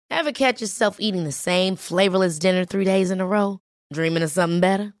Ever catch yourself eating the same flavorless dinner 3 days in a row? Dreaming of something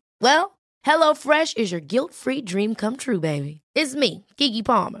better? Well, HelloFresh is your guilt-free dream come true, baby. It's me, Keke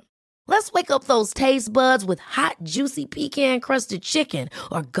Palmer. Let's wake up those taste buds with hot, juicy pecan-crusted chicken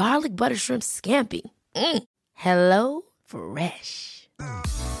or garlic butter shrimp scampi. Hello Fresh.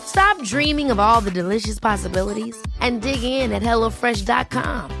 Stop dreaming of all the delicious possibilities and dig in at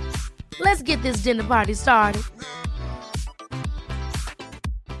HelloFresh.com. Let's get this dinner party started.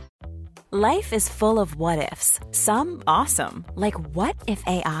 Life is full of what-ifs. Some awesome, like what if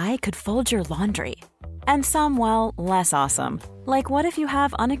AI could fold your laundry? And some, well, less awesome, like what if you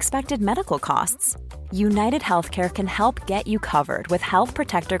have unexpected medical costs? United Healthcare can help get you covered with Health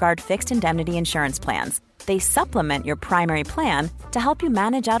Protector Guard fixed indemnity insurance plans. They supplement your primary plan to help you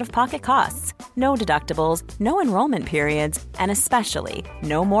manage out-of-pocket costs. No deductibles, no enrollment periods, and especially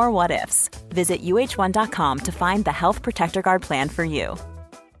no more what-ifs. Visit uh1.com to find the Health Protector Guard plan for you.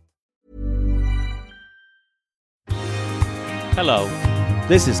 Hello,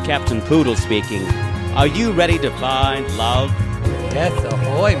 this is Captain Poodle speaking. Are you ready to find love? Yes,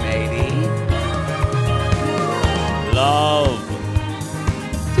 ahoy, matey. Love.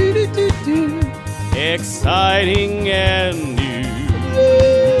 Exciting and new.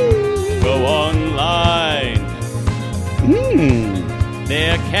 Go online.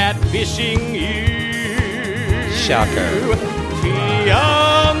 They're catfishing you. Shocker.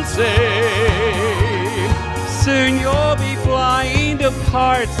 Fiancé. Soon you'll be flying to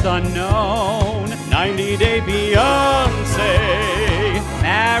parts unknown. 90-day fiancé.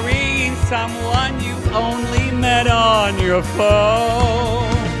 Marrying someone you've only met on your phone.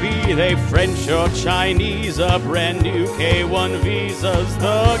 Be they French or Chinese, a brand new K1 visa's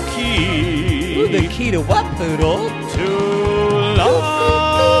the key. Ooh, the key to what, Poodle? To love.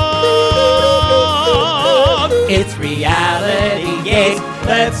 It's reality, yes,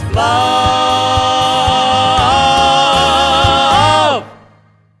 let's love.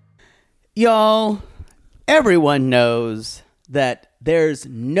 Y'all, everyone knows that there's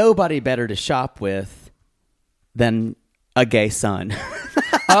nobody better to shop with than a gay son.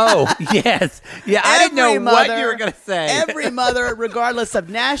 Oh, yes. Yeah, I didn't know what you were going to say. Every mother, regardless of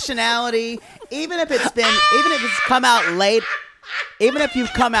nationality, even if it's come out late, even if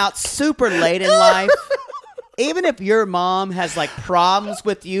you've come out super late in life, even if your mom has like problems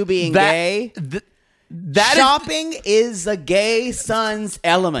with you being gay, shopping is a gay son's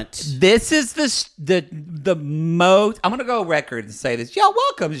element. This is the most. I'm gonna go record and say this. Y'all,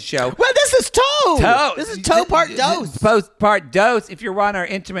 welcome to the show. Well, this is Toe. This is Toe part dose. Part dose. If you're on our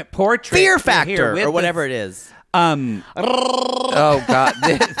intimate portrait, Fear Factor or whatever it is. Oh God.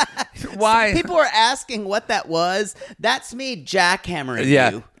 Why? People are asking what that was. That's me jackhammering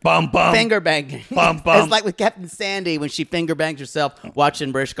you. Bum bum. Finger banging. Bum bum. It's like with Captain Sandy when she finger bangs herself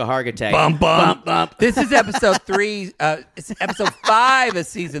watching Mariska Hargitay. Bum bum. This is episode 3. It's episode 5 of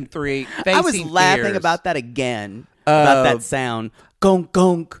season 3. I was laughing Fears. about that again. About that sound. Gonk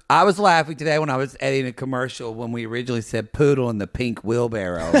gonk. I was laughing today when I was editing a commercial when we originally said poodle in the pink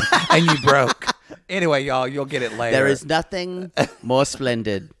wheelbarrow and you broke. Anyway, y'all, you'll get it later. There is nothing more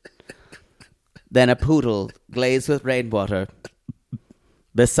splendid than a poodle glazed with rainwater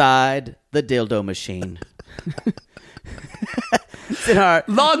beside the dildo machine. It's in our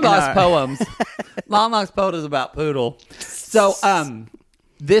Long Lost Poems. Long Lost Poems about poodle. So,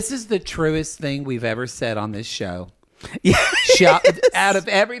 this is the truest thing we've ever said on this show. Out of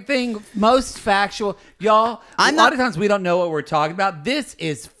everything, most factual. Y'all, a lot of times we don't know what we're talking about. This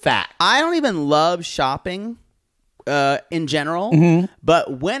is fact. I don't even love shopping in general,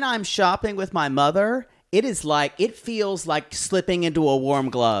 but when I'm shopping with my mother, it feels like slipping into a warm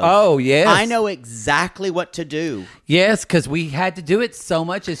glove. Oh, yes. I know exactly what to do. Yes, because we had to do it so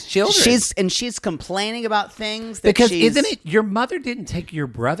much as children. She's complaining about things because isn't it your mother didn't take your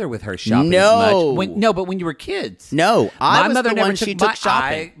brother with her shopping as much? But when you were kids. No, I was the one she took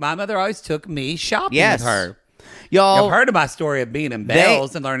shopping. My mother always took me shopping with her. Y'all, I've heard of my story of being in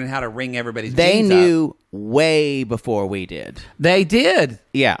Bells and learning how to ring everybody's They jeans knew up. way before we did. They did.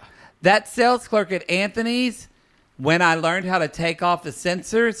 Yeah. That sales clerk at Anthony's, when I learned how to take off the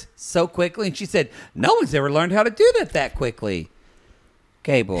sensors so quickly, and she said, no one's ever learned how to do that quickly.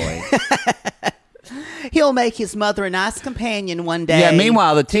 Gay boy. He'll make his mother a nice companion one day. Yeah,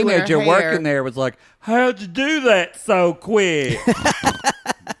 meanwhile, the teenager working there was like, how'd you do that so quick?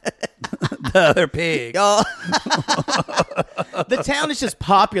 The other pig. The town is just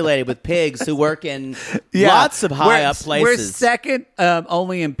populated with pigs who work in lots of high-up places. We're second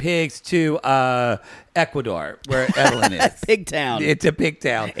only in pigs to Ecuador, where Evelyn is. Pig town. It's a pig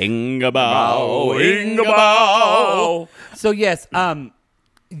town. Ingabao. So, yes,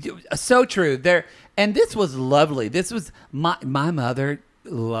 So true. And this was lovely. This was my mother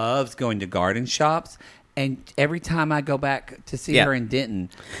loves going to garden shops. And every time I go back to see her in Denton,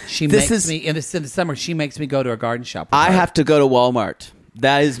 she makes me in the summer. She makes me go to a garden shop. I have to go to Walmart.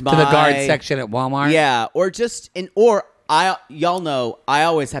 That is my to the garden section at Walmart. Yeah, y'all know I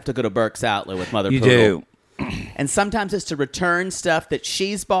always have to go to Burke's Outlet with Mother Poodle. You do. And sometimes it's to return stuff that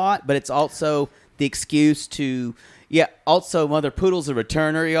she's bought, but it's also the excuse to. Yeah, also, Mother Poodle's a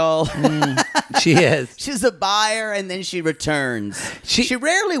returner, y'all. She is. She's a buyer, and then she returns. She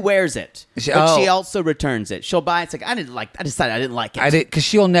rarely wears it, but she also returns it. She'll buy it. It's like, I decided I didn't like it. Because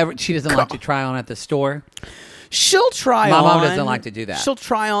she doesn't like to try on at the store. She'll try on. My mom doesn't like to do that. She'll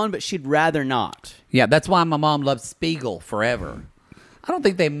try on, but she'd rather not. Yeah, that's why my mom loves Spiegel forever. I don't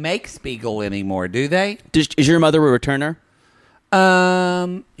think they make Spiegel anymore, do they? Is your mother a returner?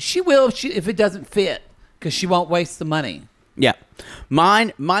 She will if it doesn't fit. Because she won't waste the money. Yeah.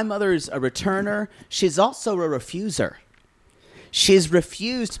 My mother's a returner. She's also a refuser. She's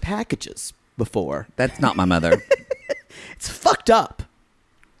refused packages before. That's not my mother. It's fucked up.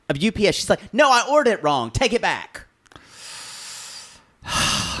 Of UPS, she's like, no, I ordered it wrong. Take it back.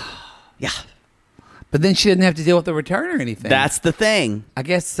 Yeah. But then she didn't have to deal with the return or anything. That's the thing. I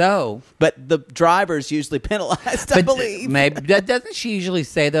guess so. But the driver's usually penalized, I believe. Maybe doesn't she usually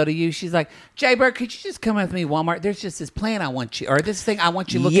say, though, to you? She's like, Jay Burke, could you just come with me to Walmart? There's just this plan I want you, or this thing I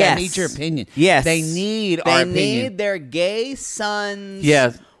want you to look at. I need your opinion. Yes. They need our opinion. They need their gay sons.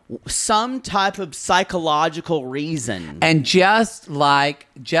 Yes. Some type of psychological reason. And just like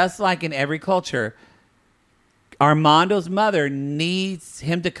in every culture, Armando's mother needs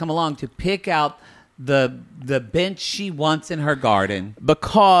him to come along to pick out the bench she wants in her garden,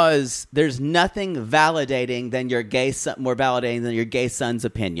 because there's nothing validating than your gay son, more validating than your gay son's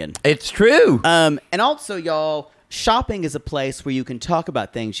opinion. It's true. And also, y'all, shopping is a place where you can talk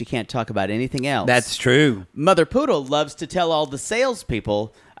about things you can't talk about anything else. That's true. Mother Poodle loves to tell all the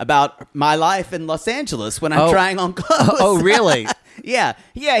salespeople about my life in Los Angeles when I'm trying on clothes. Oh, really? Yeah,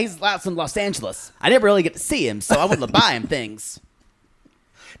 he's out in Los Angeles. I never really get to see him, so I wouldn't buy him things.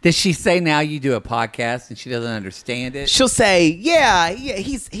 Does she say now you do a podcast and she doesn't understand it? She'll say, yeah,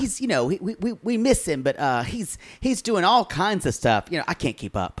 he's we miss him, but he's doing all kinds of stuff. I can't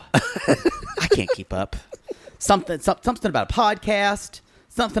keep up. I can't keep up. Something about a podcast,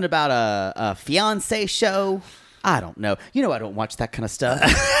 something about a fiance show. I don't know. I don't watch that kind of stuff.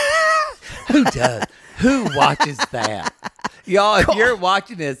 Who does? Who watches that? Y'all, if you're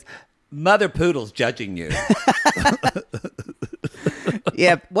watching this, Mother Poodle's judging you.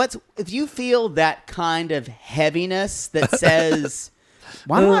 Yeah, if you feel that kind of heaviness that says,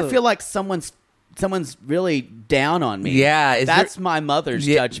 why do I feel like someone's really down on me? Yeah. That's my mother's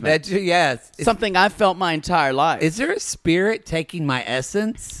judgment. Yes. Something I've felt my entire life. Is there a spirit taking my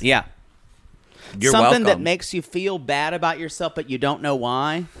essence? Yeah. You're Something welcome. that makes you feel bad about yourself, but you don't know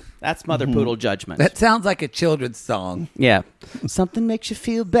why. That's Mother Poodle judgment. That sounds like a children's song. Yeah. Something makes you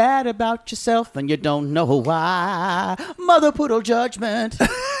feel bad about yourself and you don't know why. Mother Poodle judgment.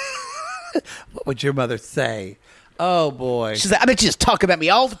 What would your mother say? Oh, boy. She's like, I bet you just talk about me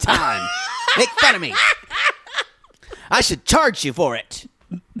all the time. Make fun of me. I should charge you for it.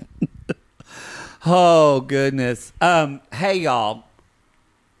 Oh, goodness. Hey, y'all.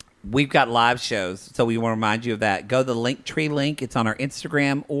 We've got live shows, so we want to remind you of that. Go to the Linktree link. It's on our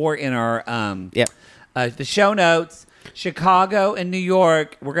Instagram or in our the show notes. Chicago and New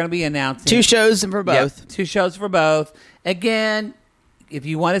York, we're going to be announcing. 2 shows for both. Yep, 2 shows for both. Again, if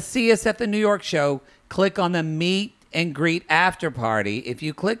you want to see us at the New York show, click on the meet and greet after party. If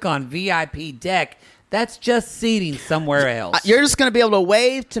you click on VIP deck, that's just seating somewhere else. You're just going to be able to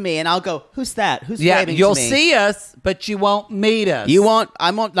wave to me, and I'll go, who's that? Who's waving to me? You'll see us, but you won't meet us.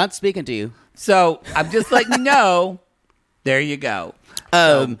 I'm not speaking to you. So I'm just letting you know. There you go.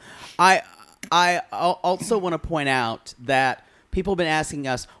 I also want to point out that people have been asking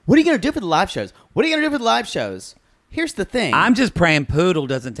us, what are you going to do for the live shows? What are you going to do for the live shows? Here's the thing. I'm just praying Poodle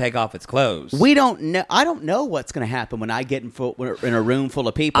doesn't take off its clothes. We don't know. I don't know what's going to happen when I get in a room full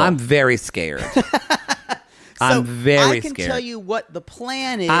of people. I'm very scared. I'm very scared. I can tell you what the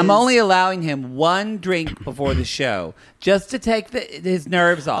plan is. I'm only allowing him 1 drink before the show just to take his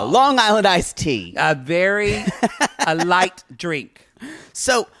nerves off. A Long Island iced tea. A light drink.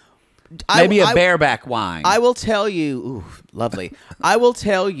 So maybe a bareback wine. I will tell you. Ooh, lovely. I will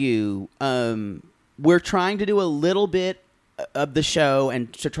tell you. We're trying to do a little bit of the show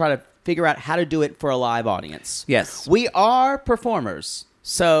and to try to figure out how to do it for a live audience. Yes. We are performers.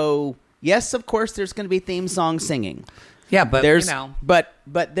 So, yes, of course, there's going to be theme song singing. Yeah, but,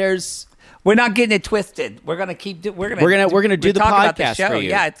 but there's We're not getting it twisted. We're gonna keep. We're gonna do the talk about podcast show. for you.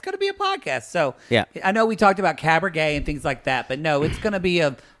 Yeah, it's gonna be a podcast. So Yeah. I know we talked about cabaret and things like that, but no, it's gonna be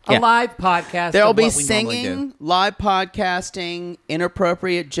a Yeah. live podcast. There'll of be what we normally singing, do. live podcasting,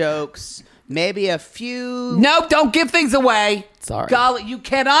 inappropriate jokes, maybe a few. No, don't give things away. Sorry. Golly, you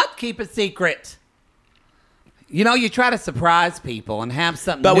cannot keep a secret. You know, you try to surprise people and have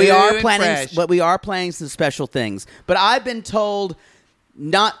something. But new we are and planning. fresh. But we are planning some special things. But I've been told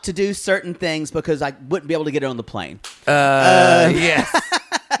not to do certain things because I wouldn't be able to get it on the plane. Yes,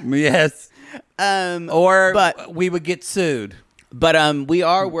 yes. Or but- we would get sued. But we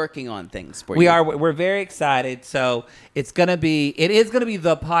are working on things for you. We are. We're very excited. So it is going to be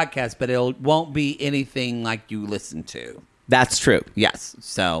the podcast, but it won't be anything like you listen to. That's true. Yes.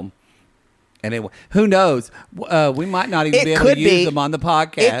 So, and who knows? We might not even It be able to could use be- them on the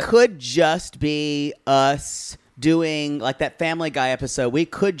podcast. It could just be us doing like that Family Guy episode. We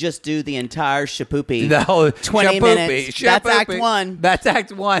could just do the entire shapoopy. The whole 20 shapoopy, minutes. That's Act shapoopy. 1. That's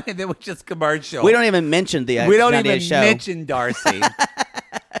Act 1, and then we just commercial. We don't even mention the We don't 98 even show. mention Darcy.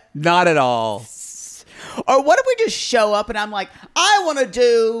 Not at all. Or what if we just show up and I'm like, I want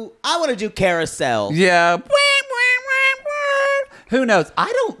to do carousel. Yeah. Who knows?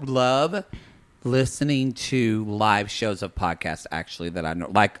 I don't love listening to live shows of podcasts, actually, that I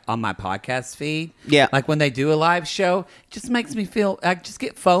know, like on my podcast feed. Yeah. Like when they do a live show, it just makes me feel, I just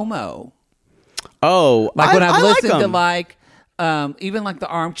get FOMO. Oh, Like when I've I listened to 'em. like, even like the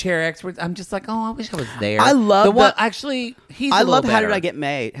Armchair Experts, I'm just like, oh, I wish I was there. I love the one. the- Actually, he's. I a little love How Did better. I Get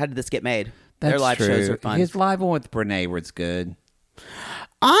Made? How did this get made? That's Their live true. shows are fun. His live one with Brene was good.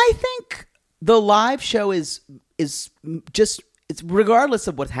 I think the live show is just it's regardless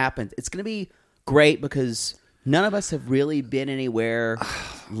of what happens, it's going to be great because none of us have really been anywhere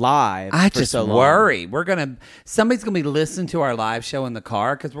live. I for just so long. worry somebody's gonna be listening to our live show in the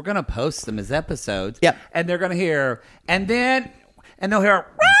car because we're gonna post them as episodes. Yep. And they're gonna hear, and they'll hear,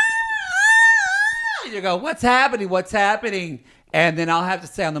 you go, what's happening? And then I'll have to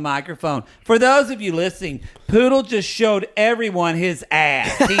say on the microphone, for those of you listening, Poodle just showed everyone his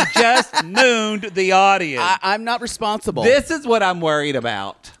ass. He just mooned the audience. I'm not responsible. This is what I'm worried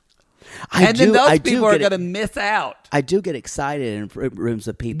about. I And then those I do people are get going to miss out. I do get excited in rooms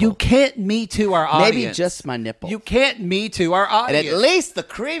of people. You can't Me Too our audience. Maybe just my nipple. You can't Me Too our and audience. at least the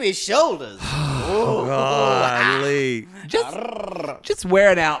creamy shoulders. Golly. Just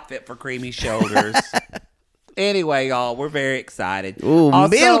wear an outfit for creamy shoulders. Anyway, y'all, we're very excited. Ooh,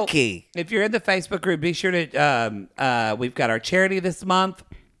 milky. If you're in the Facebook group, be sure to. We've got our charity this month.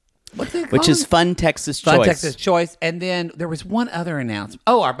 What's it called? Which is Fun Texas Fun Choice. Texas Choice. And then there was one other announcement.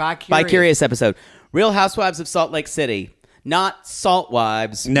 Oh, our Bi Curious. By Curious episode. Real Housewives of Salt Lake City. Not Salt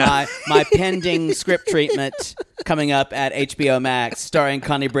Wives. No. My pending script treatment coming up at HBO Max, starring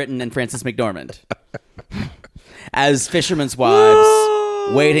Connie Britton and Frances McDormand as fishermen's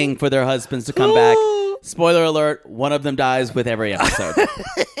wives, waiting for their husbands to come back. Spoiler alert: one of them dies with every episode,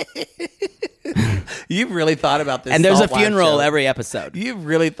 You've really thought about this. and there's a Salt Wives funeral show. every episode. You've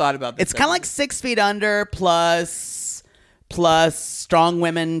really thought about this. It's kind of like 6 Feet Under plus Strong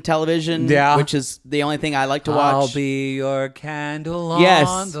Women television, Yeah. which is the only thing I like to watch. I'll be your candle Yes.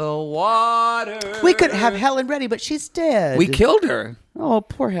 on the water. We could have Helen Reddy, but she's dead. We killed her. Oh,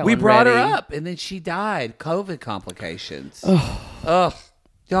 poor Helen. We brought her Reddy. up, and then she died. COVID complications. Ugh.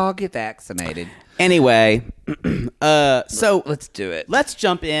 Y'all get vaccinated. Anyway, so Let's do it. let's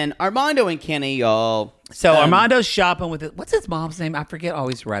jump in. Armando and Kenny, y'all. So Armando's shopping with it. What's his mom's name? I forget.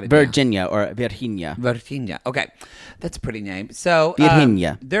 Always write it down. Virginia or Virginia. Virginia. Okay. That's a pretty name. So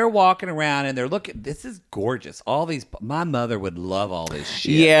Virginia. they're walking around and they're looking. This is gorgeous. All these. My mother would love all this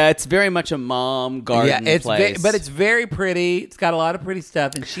shit. Yeah, it's very much a mom garden it's place. but it's very pretty. It's got a lot of pretty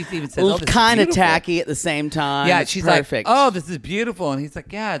stuff, and she's even said, "Oh, this is kind of beautiful." tacky at the same time. Yeah, It's she's perfect. like, "Oh, this is beautiful," and he's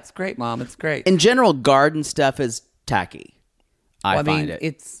like, "Yeah, it's great, Mom. It's great." In general, garden stuff is tacky. I mean, find it.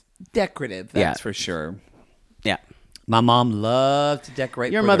 it's decorative. That's for sure. Yeah. My mom loves to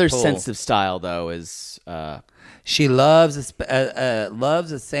decorate. Your for the mother's pool. sense of style, though, is She loves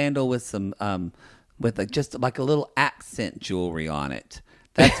loves a sandal with some with just like a little accent jewelry on it.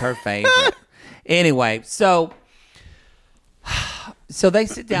 That's her favorite. Anyway, so they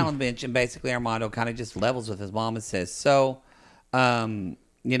sit down on the bench, and basically Armando kind of just levels with his mom and says, "So,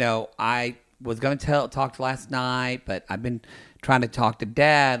 I was going to talk last night, but I've been trying to talk to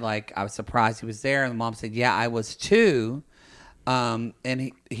Dad. Like, I was surprised he was there." And the mom said, "Yeah, I was too."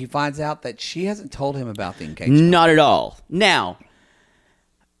 And he finds out that she hasn't told him about the engagement. not at all. Now,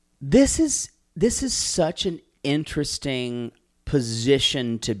 this is such an interesting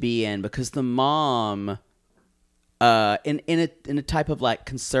position to be in because the mom in a type of like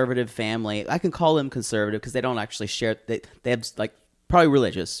conservative family. I can call them conservative because they don't actually share. They have like probably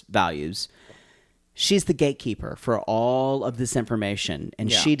religious values. She's the gatekeeper for all of this information,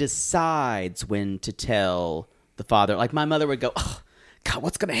 and she decides when to tell the father. Like my mother would go, "Oh, God,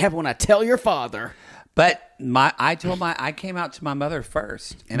 what's going to happen when I tell your father?" But I came out to my mother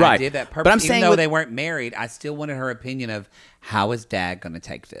first, and Right. I did that purposely. But I'm Even saying though with- they weren't married, I still wanted her opinion of how is Dad going to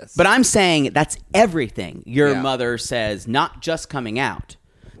take this. But I'm saying that's everything your Yeah. mother says, not just coming out.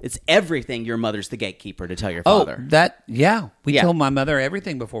 It's everything your mother's the gatekeeper to tell your oh, father. we Yeah. told my mother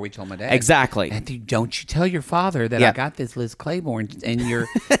everything before we told my dad. Exactly. And don't you tell your father that Yeah. I got this Liz Claiborne and your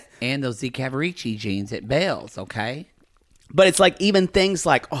and those Z Cavarici jeans at Bell's, okay? But it's like even things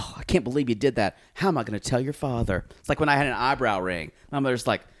like, oh, I can't believe you did that. How am I going to tell your father? It's like when I had an eyebrow ring. My mother's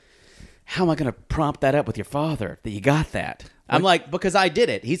like, how am I going to prompt that up with your father that you got that? I'm like, because I did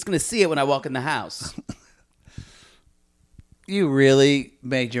it. He's going to see it when I walk in the house. You really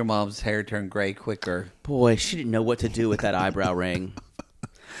made your mom's hair turn gray quicker. Boy, she didn't know what to do with that eyebrow ring.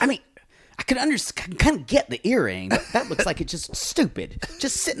 I mean, I can kind of get the earring, but that looks like it's just stupid.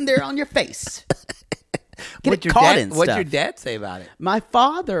 Just sitting there on your face. Get it caught in What'd stuff. your dad say about it? My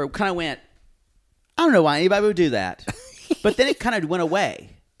father kind of went, I don't know why anybody would do that. But then it kind of went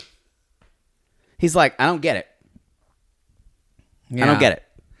away. He's like, I don't get it. I don't get it.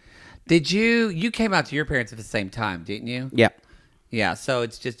 Did you came out to your parents at the same time, didn't you? Yeah. Yeah, so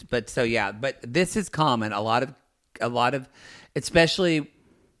it's just but this is common. A lot of especially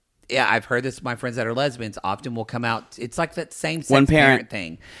I've heard this, my friends that are lesbians often will come out. It's like that same One parent parent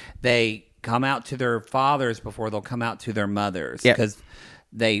thing. They come out to their fathers before they'll come out to their mothers Yeah. because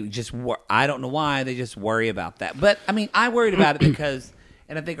they just I don't know why they just worry about that. But I mean, I worried about it because,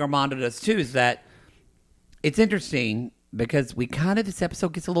 and I think Armando does too, is that it's interesting because we kind of, this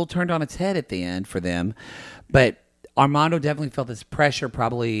episode gets a little turned on its head at the end for them, but Armando definitely felt this pressure.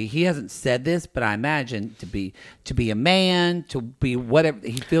 Probably he hasn't said this, but I imagine to be a man, to be whatever,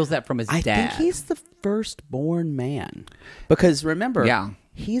 he feels that from his I dad. think he's the firstborn man. Because remember, Yeah.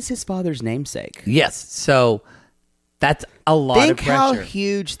 he's his father's namesake. Yes, so that's a lot Think of pressure. how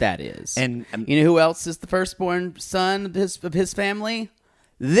huge that is. And, you know who else is the firstborn son of his family?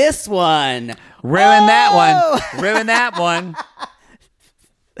 This one. Ruin that Oh! one. Ruin that one.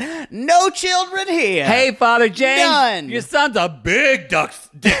 No children here. Hey, Father James, None. your son's a big dick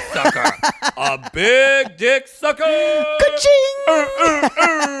sucker. A big dick sucker. Ka-ching!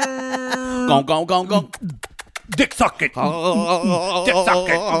 Gong, gong, gong, gong. Dick sucking. Dick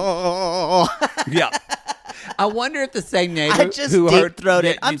sucking. Yeah. I wonder if the same neighbor I just who heard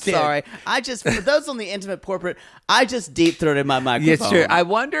deep-throated. Yeah, I'm you did. sorry. I just, for those on the intimate portrait, I just deep-throated my microphone. Yes, sure. I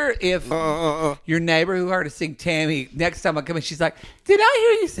wonder if your neighbor who heard us sing Tammy, next time I come in, she's like, did I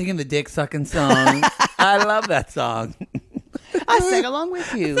hear you singing the dick sucking song? I love that song. I sang along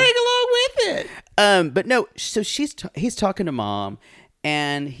with you. Sing along with it. But no, so he's talking to mom,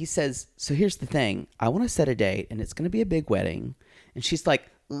 and he says, so here's the thing. I want to set a date, and it's going to be a big wedding. And she's like,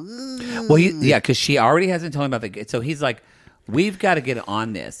 Well, yeah, because she already hasn't told him about the. So he's like, we've got to get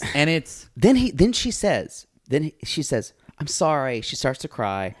on this, and it's then she says, I'm sorry. She starts to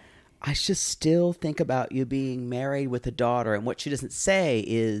cry. I just still think about you being married with a daughter, and what she doesn't say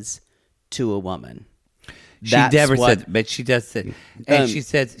is to a woman. she That's never what- said, but she does say, and Um, she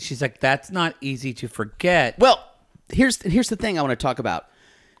says, she's like, that's not easy to forget. Well, here's the thing I want to talk about.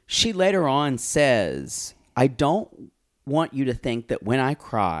 She later on says, I don't want you to think that when I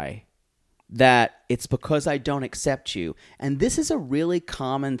cry that it's because I don't accept you. And this is a really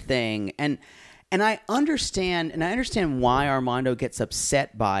common thing. And I understand why Armando gets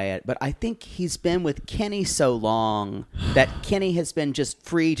upset by it, but I think he's been with Kenny so long that Kenny has been just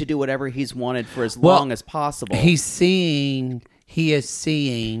free to do whatever he's wanted for as long as possible. He is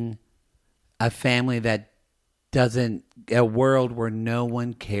seeing a family that doesn't, a world where no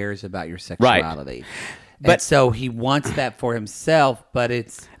one cares about your sexuality. But- And so he wants that for himself, but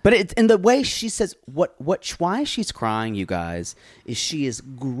it's in the way she says why she's crying, you guys, is she is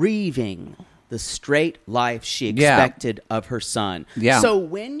grieving the straight life she expected of her son. Yeah. So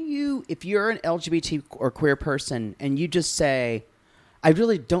if you're an LGBT or queer person and you just say, I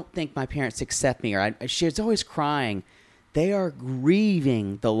really don't think my parents accept me, or she's always crying, they are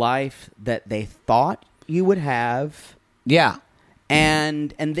grieving the life that they thought you would have. yeah.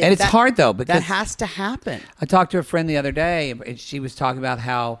 And it's hard, though, because that has to happen. I talked to a friend the other day, and she was talking about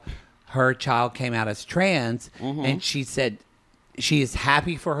how her child came out as trans, and she said she is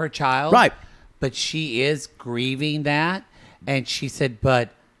happy for her child, Right. but she is grieving that, and she said, but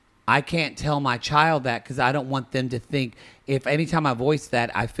I can't tell my child that because I don't want them to think, if anytime I voice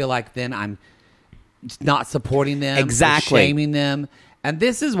that, I feel like then I'm not supporting them, Exactly. or shaming them. And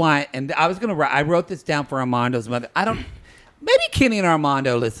this is why. And I wrote this down for Armando's mother. Maybe Kenny and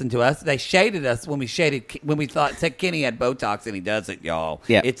Armando listened to us. They shaded us when we said Kenny had Botox, and he doesn't, y'all.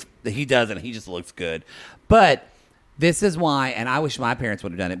 Yeah. He doesn't. He just looks good. But this is why, and I wish my parents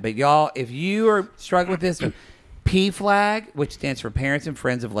would have done it. But y'all, if you are struggling with this, PFLAG, which stands for Parents and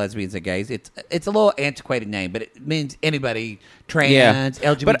Friends of Lesbians and Gays, it's a little antiquated name, but it means anybody trans,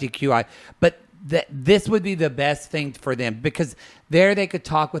 LGBTQI. But this would be the best thing for them, because there they could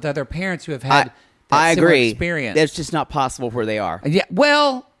talk with other parents who have had. I agree. Experience. It's just not possible where they are. Yeah.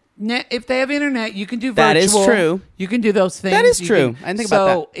 Well, if they have internet, you can do virtual. That is true. You can do those things. That is true. I think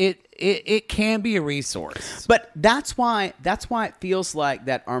about that. So it can be a resource. But that's why it feels like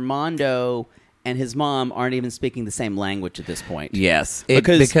that Armando and his mom aren't even speaking the same language at this point. Yes.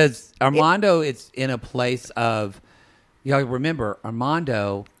 Because Armando is in a place of, y'all remember,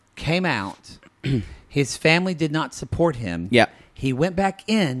 Armando came out. His family did not support him. Yeah. He went back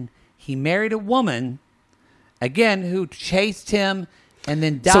in. He married a woman, again, who chased him and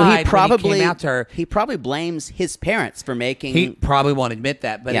then died when he came out to her. He probably blames his parents for making... He probably won't admit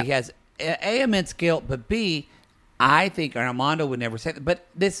that, but Yeah. he has A, immense guilt, but B, I think Armando would never say that. But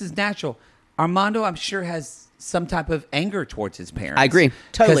this is natural. Armando, I'm sure, has some type of anger towards his parents. I agree.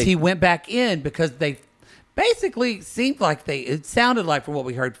 Totally. Because he went back in because they basically it sounded like, from what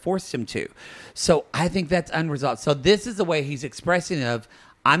we heard, forced him to. So I think that's unresolved. So this is the way he's expressing of,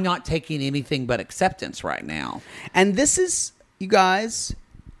 I'm not taking anything but acceptance right now. And this is, you guys,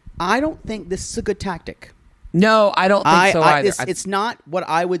 I don't think this is a good tactic. No, I don't think so either. It's not what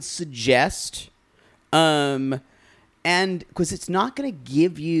I would suggest. And because it's not going to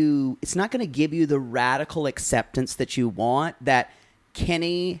give you the radical acceptance that you want, that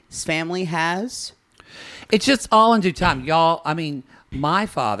Kenny's family has. It's just all in due time. Y'all, I mean, my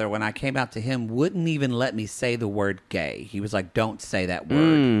father, when I came out to him, wouldn't even let me say the word gay. He was like, don't say that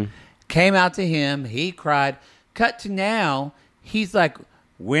word. Came out to him. He cried. Cut to now. He's like,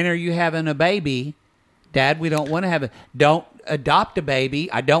 when are you having a baby? Dad, we don't want to have don't adopt a baby.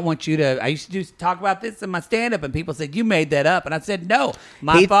 I don't want you to. I used to talk about this in my stand-up, and people said, you made that up. And I said, no.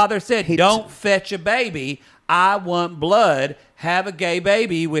 My father said, don't fetch a baby. I want blood. Have a gay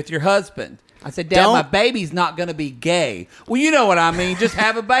baby with your husband. I said, Dad, my baby's not going to be gay. Well, you know what I mean. Just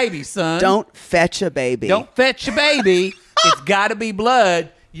have a baby, son. Don't fetch a baby. Don't fetch a baby. It's got to be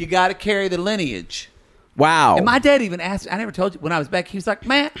blood. You got to carry the lineage. Wow. And my dad even asked, I never told you, when I was back, he was like,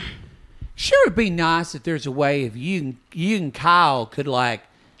 man, sure it'd be nice if there's a way if you and Kyle could like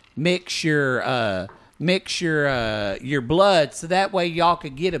mix your blood so that way y'all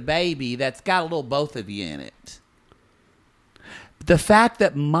could get a baby that's got a little both of you in it. The fact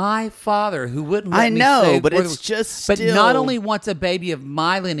that my father, who wouldn't let me say, but it's just but still... not only wants a baby of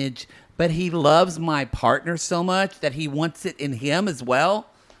my lineage, but he loves my partner so much that he wants it in him as well.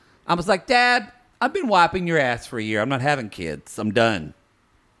 I was like, Dad, I've been wiping your ass for a year. I'm not having kids. I'm done.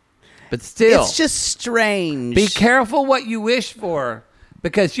 But still, it's just strange. Be careful what you wish for,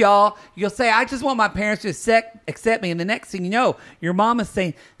 because you'll say, I just want my parents to accept me. And the next thing you know, your mom is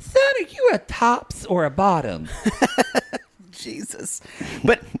saying, son, are you a tops or a bottom? Jesus.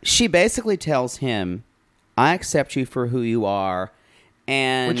 But she basically tells him, I accept you for who you are.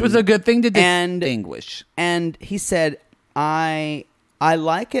 And which was a good thing to distinguish. And he said, I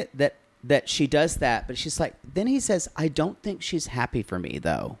like it that she does that. But she's like, then he says, I don't think she's happy for me,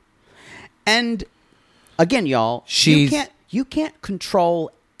 though. And again, y'all, you can't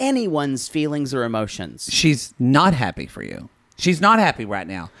control anyone's feelings or emotions. She's not happy for you. She's not happy right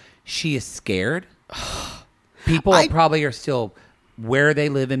now. She is scared. People probably are still where they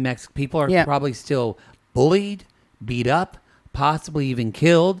live in Mexico. People are probably still bullied, beat up, possibly even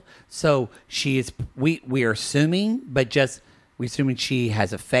killed. So she is. We are assuming, but we're assuming she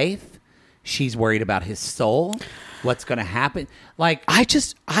has a faith. She's worried about his soul. What's going to happen? Like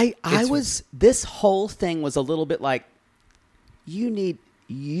this whole thing was a little bit like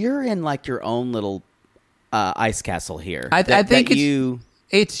you're in like your own little ice castle here. I think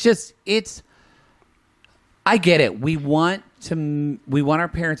it's. I get it. We want our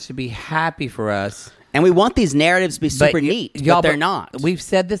parents to be happy for us. And we want these narratives to be super neat, but they're not. We've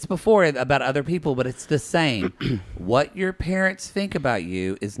said this before about other people, but it's the same. What your parents think about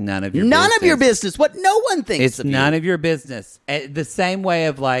you is none of your business. None of your business. What no one thinks it's of you. None of your business. The same way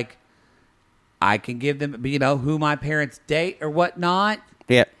of like, I can give them, who my parents date or whatnot.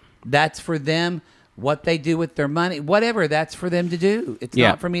 Yeah. That's for them. What they do with their money, whatever, that's for them to do. It's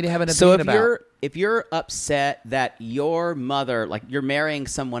not for me to have an opinion about. So if you're upset that your mother, like you're marrying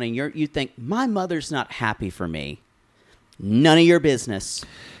someone and you think, my mother's not happy for me, none of your business.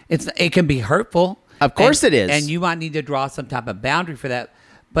 It can be hurtful. Of course it is. And you might need to draw some type of boundary for that.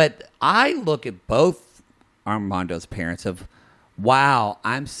 But I look at both Armando's parents of, wow,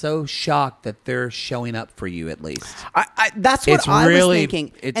 I'm so shocked that they're showing up for you at least. That's what I was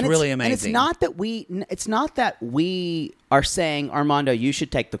thinking. It's really amazing. And it's not that we are saying, Armando, you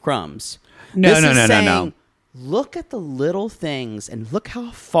should take the crumbs. No. Look at the little things and look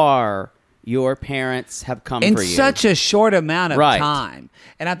how far your parents have come in for you. such a short amount of Right. time.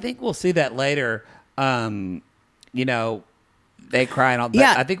 And I think we'll see that later. They cry and all that.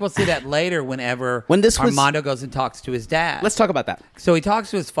 Yeah. I think we'll see that later when Armando goes and talks to his dad. Let's talk about that. So he talks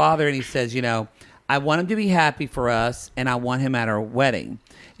to his father and he says, I want him to be happy for us and I want him at our wedding.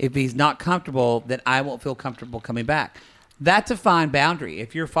 If he's not comfortable, then I won't feel comfortable coming back. That's a fine boundary.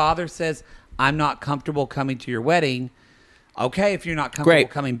 If your father says, I'm not comfortable coming to your wedding, okay, if you're not comfortable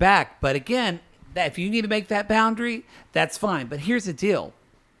coming back. But again, if you need to make that boundary, that's fine. But here's the deal.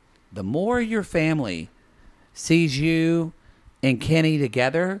 The more your family sees you and Kenny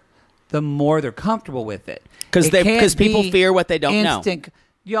together, the more they're comfortable with it. Because people fear what they don't know.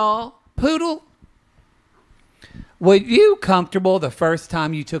 Y'all, Poodle, were you comfortable the first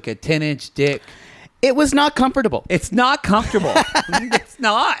time you took a 10-inch dick? It was not comfortable. It's not comfortable. It's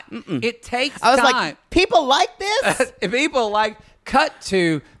not. It takes time. I was like, people like this? People cut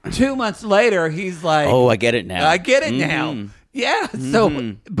to 2 months later, he's like, oh, I get it now. I get it now. Yeah.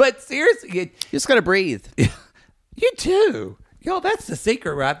 So, but seriously, You just got to breathe. you too. Yo, that's the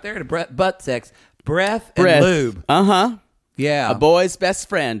secret right there to butt sex. Breath and lube. Uh-huh. Yeah. A boy's best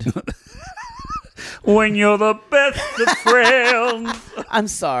friend. When you're the best of friends. I'm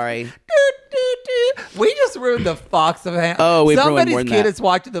sorry. We just ruined the Fox of Hound. Oh, we've ruined more Somebody's than kid that. is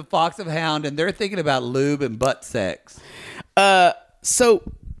watching the Fox of Hound and they're thinking about lube and butt sex. So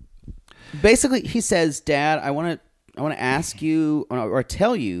basically he says, Dad, I want to ask you or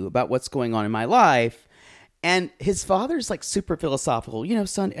tell you about what's going on in my life. And his father's like super philosophical.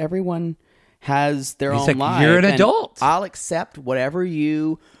 Son, everyone has their own like, life. you're an and adult. I'll accept who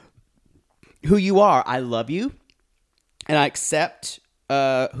you are. I love you. And I accept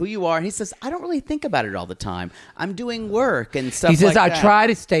who you are. And he says, I don't really think about it all the time. I'm doing work and stuff like that. He says, I try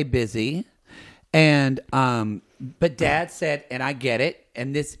to stay busy. And, but Dad said, and I get it,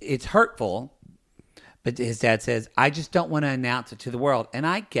 and it's hurtful. But his dad says, I just don't want to announce it to the world. And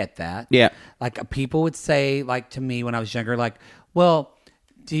I get that. Yeah. Like people would say, like to me when I was younger, like, well,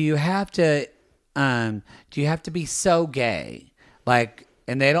 do you have to be so gay? Like,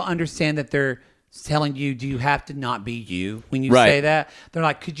 and they don't understand that they're telling you, do you have to not be you when you say that? They're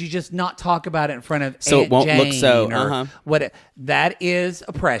like, could you just not talk about it in front of so Aunt it won't Jane look so or what? That is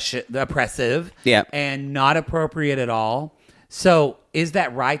oppressive and not appropriate at all. So is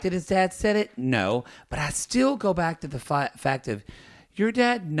that right that his dad said it? No. But I still go back to the fact of your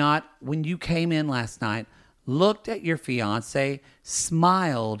dad when you came in last night, looked at your fiance,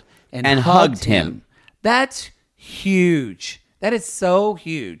 smiled, and hugged him. That's huge. That is so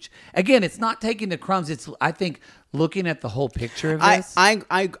huge. Again, it's not taking the crumbs. It's, I think, looking at the whole picture of this.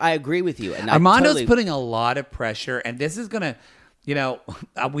 I agree with you. And Armando's putting a lot of pressure, and this is going to...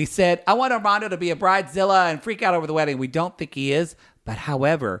 we said, I want Armando to be a bridezilla and freak out over the wedding. We don't think he is. But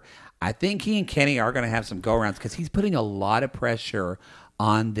however, I think he and Kenny are going to have some go-arounds because he's putting a lot of pressure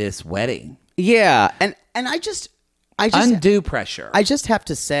on this wedding. Yeah. And I just undue pressure. I just have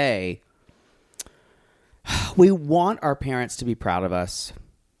to say, we want our parents to be proud of us.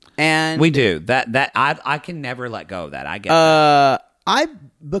 And we do. That I can never let go of that. I get that. I've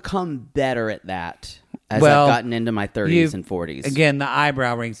become better at that. As I've gotten into my 30s and 40s. Again, the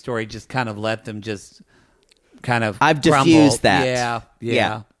eyebrow ring story just kind of let them just kind of I've crumble. diffused that.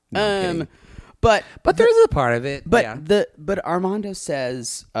 Yeah. No, I'm kidding. But there's a part of it. But but Armando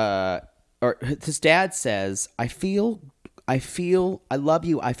says, or his dad says, I love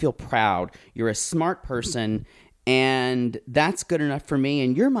you. I feel proud. You're a smart person. And that's good enough for me.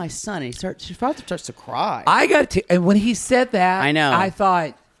 And you're my son. And his father starts to cry. And when he said that, I know. I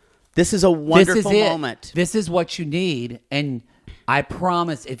thought, this is a wonderful moment. This is what you need. And I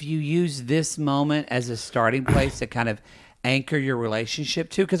promise if you use this moment as a starting place to kind of anchor your relationship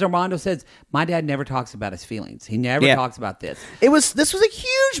to, because Armando says, my dad never talks about his feelings. He never talks about this. This was a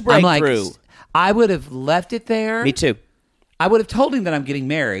huge breakthrough. I would have left it there. Me too. I would have told him that I'm getting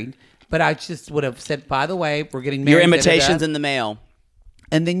married, but I just would have said, by the way, we're getting married. Your invitation's in the mail.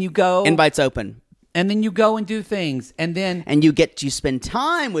 And then you go. Invites open. And then you go and do things, and then you spend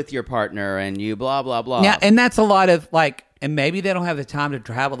time with your partner, and you blah blah blah. Yeah, and that's a lot of and maybe they don't have the time to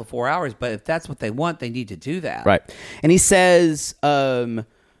travel the 4 hours, but if that's what they want, they need to do that. Right. And he says, the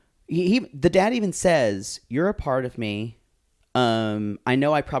dad even says, "You're a part of me. I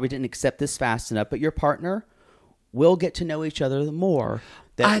know I probably didn't accept this fast enough, but your partner will get to know each other the more.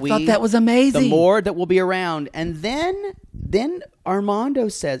 I thought that was amazing. The more that we'll be around. And then Armando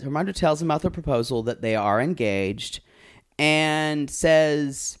tells him about the proposal that they are engaged and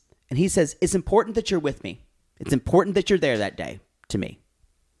he says, it's important that you're with me. It's important that you're there that day to me.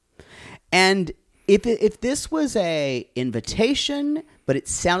 And if this was a invitation, but it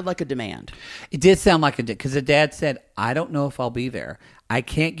sounded like a demand. It did sound like because the dad said, I don't know if I'll be there. I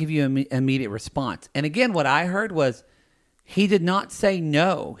can't give you an immediate response. And again, what I heard was he did not say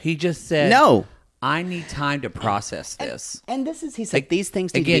no. He just said, no. I need time to process this. And this is, he said, these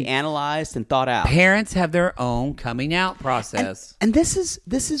things need to be analyzed and thought out. Parents have their own coming out process. And this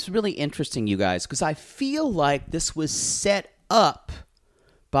is really interesting, you guys, because I feel like this was set up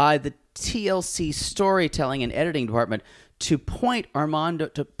by the TLC storytelling and editing department to paint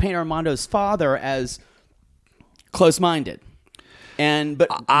Armando's father as close-minded. But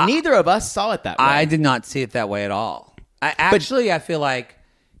neither of us saw it that way. I did not see it that way at all. I feel like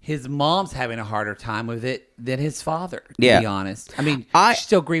his mom's having a harder time with it than his father, to be honest. I mean, she's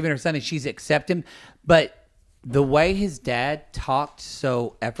still grieving her son and she's accepted him. But the way his dad talked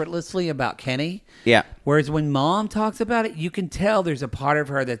so effortlessly about Kenny. Yeah. Whereas when mom talks about it, you can tell there's a part of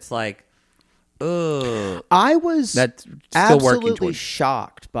her that's like, ugh. I was that's still absolutely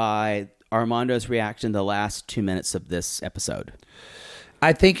shocked by Armando's reaction the last 2 minutes of this episode.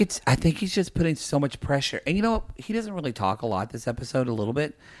 I think he's just putting so much pressure. And you know what? He doesn't really talk a lot this episode, a little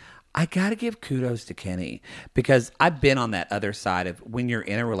bit. I got to give kudos to Kenny because I've been on that other side of when you're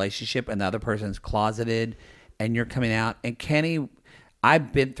in a relationship and the other person's closeted and you're coming out. And Kenny,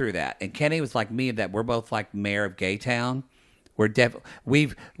 I've been through that. And Kenny was like me, that we're both like mayor of Gaytown. We're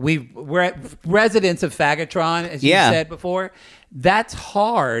residents of Faggotron, as you said before. That's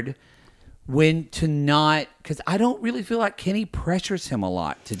hard. Because I don't really feel like Kenny pressures him a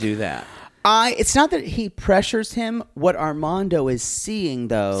lot to do that. It's not that he pressures him. What Armando is seeing,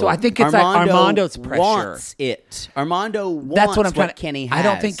 though. So I think it's Armando's pressure. Wants it. Armando wants That's what Kenny has. I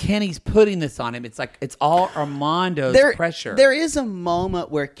don't think Kenny's putting this on him. It's like it's all Armando's pressure. There is a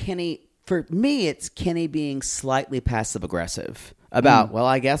moment where Kenny, for me, it's Kenny being slightly passive aggressive about. Well,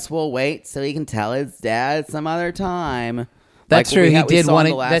 I guess we'll wait so he can tell his dad some other time. That's true. That's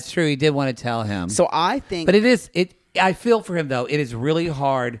true. He did want to tell him. So I think, but I feel for him though. It is really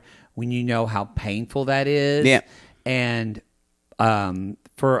hard when you know how painful that is. Yeah. And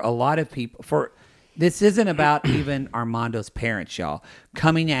for a lot of people, this isn't about even Armando's parents, y'all.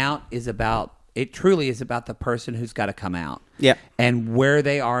 Coming out truly is about the person who's got to come out. Yeah. And where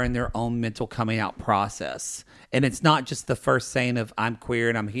they are in their own mental coming out process. And it's not just the first saying of I'm queer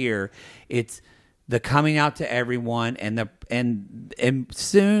and I'm here. It's the coming out to everyone and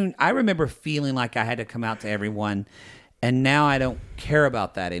soon I remember feeling like I had to come out to everyone, and now I don't care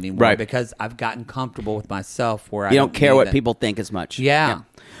about that anymore because I've gotten comfortable with myself where I don't care what people think as much. Yeah.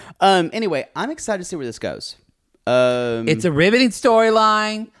 Anyway, I'm excited to see where this goes. It's a riveting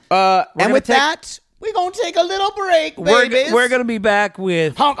storyline. And with that, we're going to take a little break, babies. We're going to be back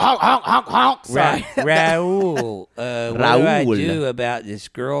with honk, honk, honk, honk, honk. Sorry. Raul. What do I do about this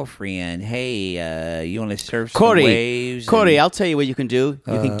girlfriend? Hey, you want to surf some waves? Corey, I'll tell you what you can do.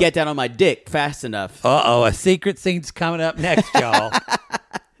 You can get down on my dick fast enough. Uh-oh, a secret scene's coming up next, y'all.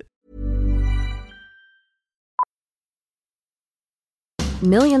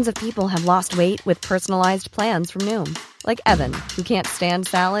 Millions of people have lost weight with personalized plans from Noom. Like Evan, who can't stand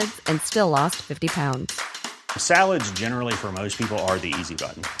salads and still lost 50 pounds. Salads generally for most people are the easy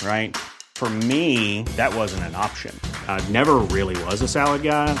button, right? For me, that wasn't an option. I never really was a salad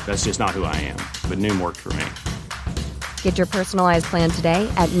guy. That's just not who I am. But Noom worked for me. Get your personalized plan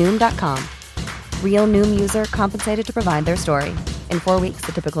today at Noom.com. Real Noom user compensated to provide their story. In 4 weeks,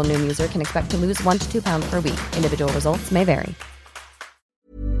 the typical Noom user can expect to lose 1 to 2 pounds per week. Individual results may vary.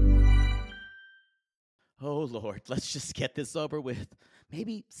 Oh, Lord, let's just get this over with.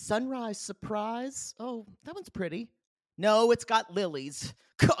 Maybe sunrise surprise? Oh, that one's pretty. No, it's got lilies.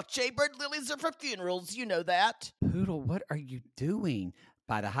 God, Jaybird lilies are for funerals. You know that. Poodle, what are you doing?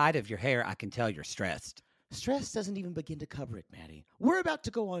 By the height of your hair, I can tell you're stressed. Stress doesn't even begin to cover it, Maddie. We're about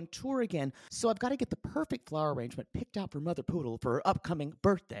to go on tour again, so I've got to get the perfect flower arrangement picked out for Mother Poodle for her upcoming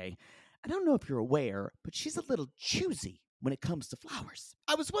birthday. I don't know if you're aware, but she's a little choosy when it comes to flowers.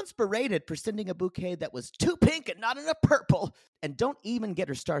 I was once berated for sending a bouquet that was too pink and not enough purple. And don't even get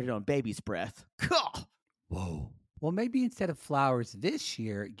her started on baby's breath. God. Whoa. Well, maybe instead of flowers this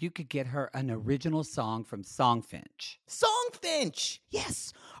year, you could get her an original song from Songfinch. Songfinch!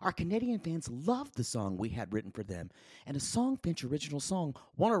 Yes! Our Canadian fans loved the song we had written for them. And a Songfinch original song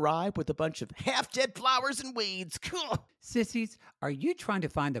won't arrive with a bunch of half-dead flowers and weeds. Sissies, are you trying to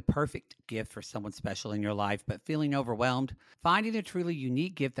find the perfect gift for someone special in your life but feeling overwhelmed? Finding a truly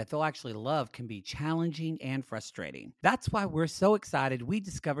unique gift that they'll actually love can be challenging and frustrating. That's why we're so excited we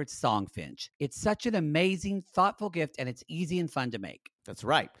discovered Songfinch. It's such an amazing, thoughtful gift, and it's easy and fun to make. That's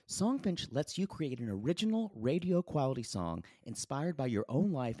right. Songfinch lets you create an original radio-quality song inspired by your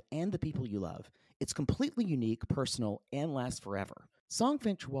own life and the people you love. It's completely unique, personal, and lasts forever.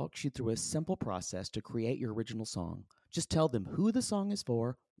 Songfinch walks you through a simple process to create your original song. Just tell them who the song is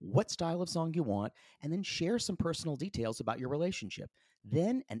for, what style of song you want, and then share some personal details about your relationship.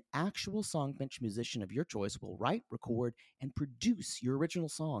 Then an actual Songfinch musician of your choice will write, record, and produce your original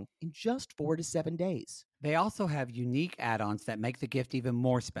song in just 4 to 7 days. They also have unique add-ons that make the gift even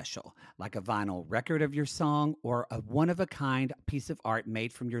more special, like a vinyl record of your song or a one-of-a-kind piece of art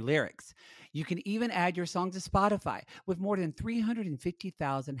made from your lyrics. You can even add your song to Spotify. With more than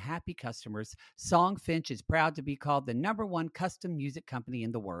 350,000 happy customers, Songfinch is proud to be called the #1 custom music company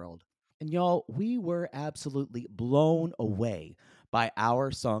in the world. And y'all, we were absolutely blown away by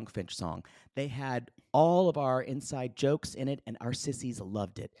our Songfinch song. They had all of our inside jokes in it, and our sissies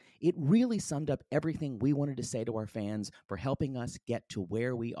loved it. It really summed up everything we wanted to say to our fans for helping us get to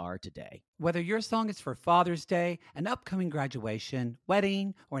where we are today. Whether your song is for Father's Day, an upcoming graduation,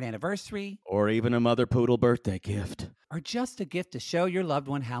 wedding, or an anniversary, Or even a Mother Poodle birthday gift. or just a gift to show your loved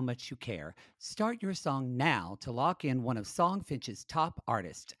one how much you care, start your song now to lock in one of Songfinch's top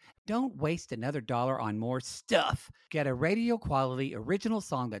artists. Don't waste another dollar on more stuff. Get a radio-quality original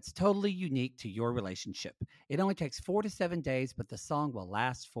song that's totally unique to your relationship. It only takes 4 to 7 days, but the song will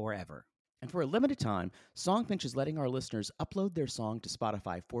last forever. And for a limited time, Songfinch is letting our listeners upload their song to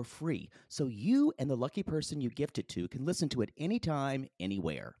Spotify for free, so you and the lucky person you gift it to can listen to it anytime,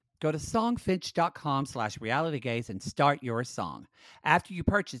 anywhere. Go to songfinch.com/realitygaze and start your song. After you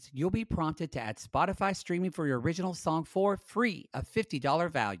purchase, you'll be prompted to add Spotify streaming for your original song for free, a $50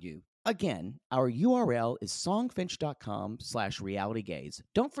 value. Again, our URL is songfinch.com/realitygaze.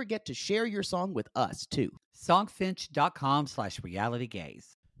 Don't forget to share your song with us, too.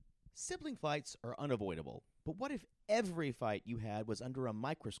 Songfinch.com/realitygaze. Sibling fights are unavoidable, but what if every fight you had was under a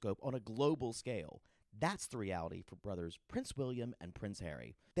microscope on a global scale? That's the reality for brothers Prince William and Prince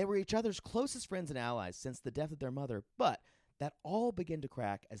Harry. They were each other's closest friends and allies since the death of their mother, but that all began to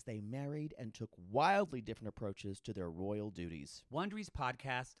crack as they married and took wildly different approaches to their royal duties. Wondery's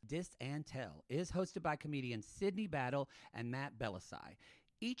podcast, Dis and Tell, is hosted by comedians Sydney Battle and Matt Belisai.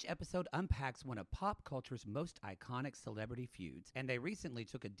 Each episode unpacks one of pop culture's most iconic celebrity feuds, and they recently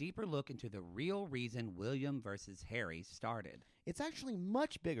took a deeper look into the real reason William versus Harry started. It's actually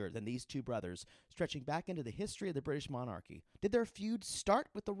much bigger than these two brothers, stretching back into the history of the British monarchy. Did their feud start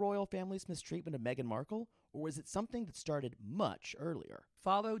with the royal family's mistreatment of Meghan Markle, or was it something that started much earlier?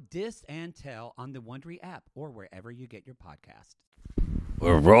 Follow Dis and Tell on the Wondery app or wherever you get your podcast.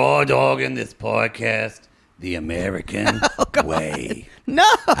 We're raw dogging this podcast the American way. No!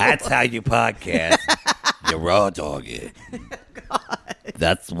 That's how you podcast. You raw dog it.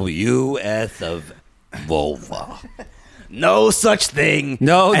 That's U.S. of vulva. No such thing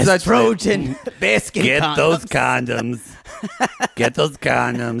No as such Trojan biscuit Get condoms. those condoms. Get those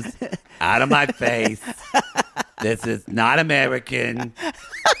condoms out of my face. This is not American.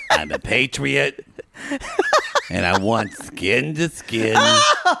 I'm a patriot. And I want skin to skin.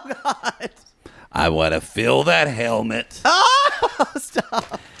 Oh, God. I want to fill that helmet. Oh,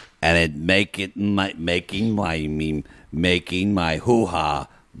 stop. And it making my hoo-ha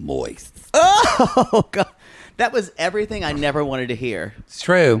moist. Oh, God. That was everything I never wanted to hear. It's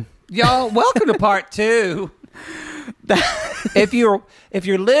true. Y'all, welcome to part 2. If you're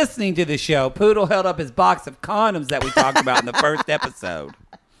listening to the show, Poodle held up his box of condoms that we talked about in the first episode,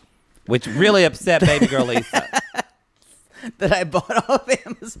 which really upset baby girl Lisa. That I bought off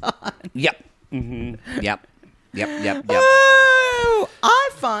Amazon. Yep. Mm-hmm. Yep. Oh, I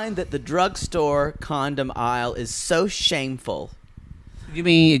find that the drugstore condom aisle is so shameful. You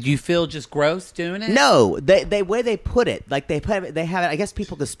mean you feel just gross doing it? No, they way they put it, like they have it. I guess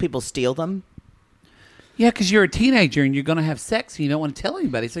people steal them. Yeah, because you're a teenager and you're going to have sex and you don't want to tell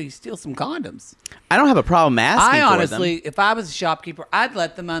anybody, so you steal some condoms. I don't have a problem asking I honestly, for them. if I was a shopkeeper, I'd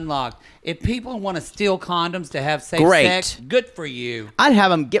let them unlocked. If people want to steal condoms to have safe Great. sex, good for you. I'd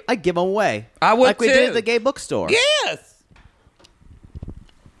have them. I'd give them away. I would like we did too. at the gay bookstore. Yes.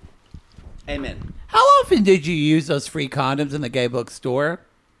 Amen. How often did you use those free condoms in the gay bookstore?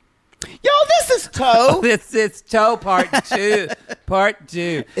 Yo, this is toe. This is toe part 2. Part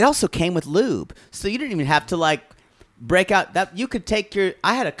 2. It also came with lube, so you didn't even have to like break out that. You could take your.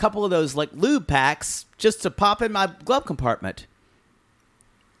 I had a couple of those like lube packs just to pop in my glove compartment.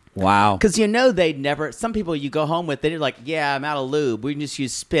 Wow. Because they'd never. Some people you go home with, they're like, "Yeah, I'm out of lube. We can just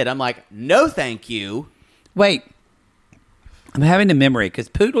use spit." I'm like, "No, thank you." Wait. I'm having a memory because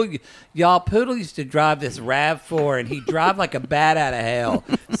Poodle used to drive this RAV4 and he'd drive like a bat out of hell.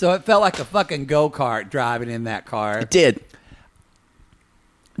 So it felt like a fucking go-kart driving in that car. It did.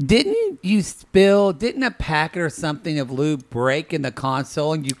 Didn't a packet or something of lube break in the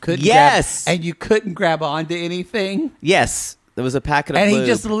console and you couldn't grab onto anything? Yes. There was a packet of lube. lube. And he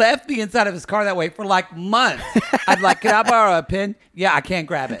just left the inside of his car that way for like months. I'd like, can I borrow a pen? Yeah, I can't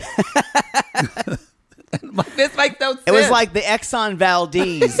grab it. This makes no sense. It was like the Exxon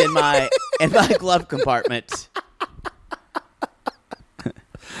Valdez in my glove compartment.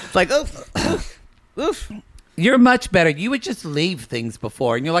 It's like, oof. You're much better. You would just leave things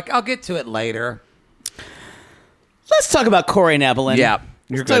before, and you're like, I'll get to it later. Let's talk about Corey and Evelyn. Yeah,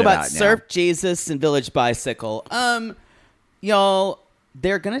 let's talk about Surf Jesus and Village Bicycle. Y'all,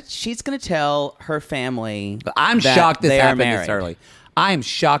 she's gonna tell her family. I'm shocked this happened this early. I am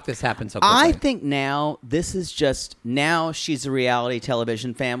shocked this happened so quickly. I think now she's a reality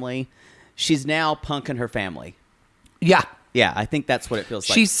television family. She's now punking her family. Yeah. Yeah, I think that's what it feels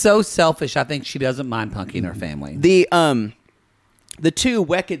like. She's so selfish, I think she doesn't mind punking her family. The two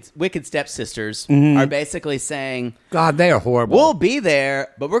wicked stepsisters are basically saying, God, they are horrible. We'll be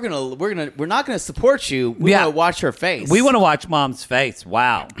there, but we're not gonna support you. We're gonna watch her face. We want to watch Mom's face.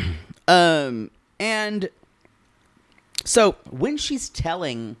 Wow. And so when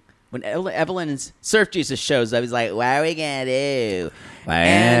Evelyn's Surf Jesus shows up, he's like, what are we going to do?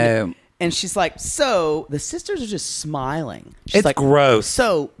 Wow. And she's like, so the sisters are just smiling. She's It's like, gross.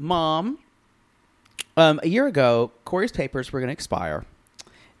 So, Mom, a year ago, Corey's papers were going to expire.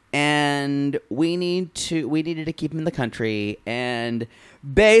 And we needed to keep him in the country. And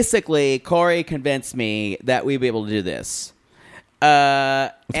basically, Corey convinced me that we'd be able to do this.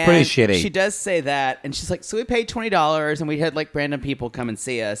 It's pretty shitty. She does say that, and she's like, so we paid $20, and we had like random people come and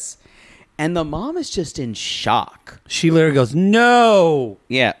see us, and the mom is just in shock. She literally goes, no.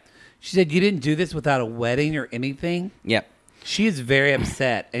 Yeah. She said, you didn't do this without a wedding or anything? Yep. She is very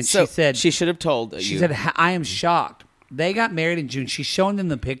upset, and So she said she should have told you. She said, I am shocked. They got married in June. She's showing them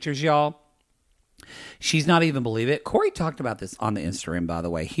the pictures, y'all. She's not even believe it. Corey talked about this on the Instagram, by the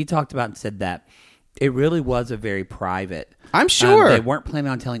way. He talked about and said that it really was a very private. I'm sure. They weren't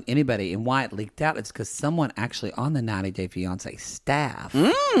planning on telling anybody. And why it leaked out is because someone actually on the 90 Day Fiancé staff,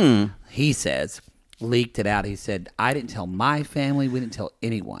 he says, leaked it out. He said, I didn't tell my family. We didn't tell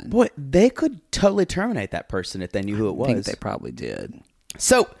anyone. Boy, they could totally terminate that person if they knew who it was. I think they probably did.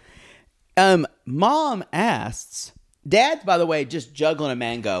 So, Mom asks... Dad's, by the way, just juggling a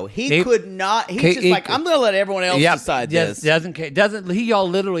mango. He could not. He's just like, I'm going to let everyone else decide this. He y'all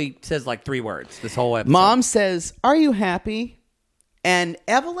literally says like 3 words this whole episode. Mom says, are you happy? And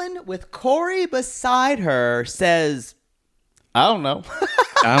Evelyn, with Corey beside her, says, I don't know.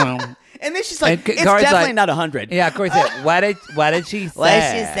 I don't know. And then she's like, it's Corey's definitely like, not 100. Yeah, Corey said, what did she say? What did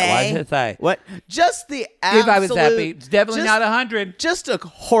she say? What did she say? What? Just the absolute. If I was happy, it's definitely not 100. Just a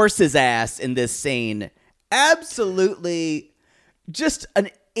horse's ass in this scene. Absolutely just an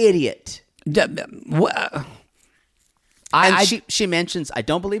idiot. She mentions, I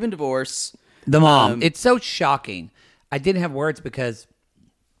don't believe in divorce. The mom. It's so shocking. I didn't have words because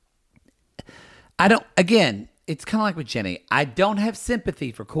it's kind of like with Jenny. I don't have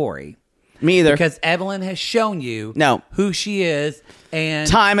sympathy for Corey. Me either. Because Evelyn has shown you who she is. And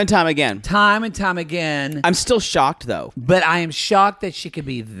time and time again. I'm still shocked, though. But I am shocked that she could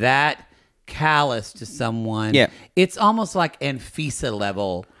be that callous to someone. Yeah. It's almost like Anfisa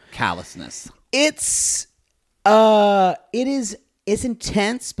level callousness. It's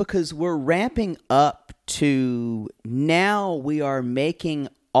intense because we're ramping up to now we are making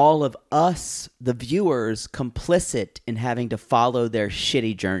all of us, the viewers, complicit in having to follow their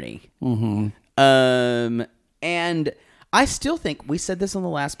shitty journey. Mm-hmm. And I still think, we said this on the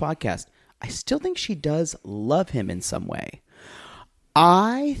last podcast, I still think she does love him in some way.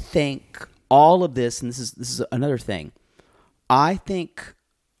 I think all of this, and this is another thing, I think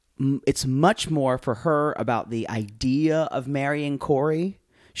it's much more for her about the idea of marrying Corey.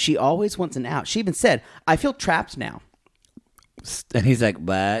 She always wants an out. She even said, I feel trapped now. And he's like,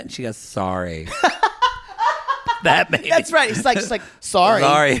 what? And she goes, sorry. That's right. She's like, sorry.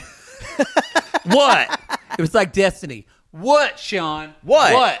 Sorry. What? It was like destiny. What, Sean?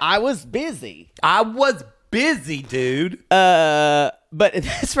 What? I was busy. I was busy, dude. but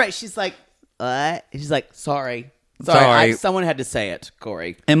that's right. She's like, what? She's like, sorry. Someone had to say it,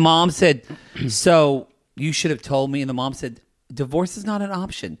 Corey. And Mom said, so you should have told me. And the mom said, divorce is not an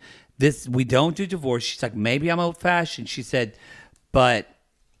option. We don't do divorce. She's like, maybe I'm old fashioned. She said, but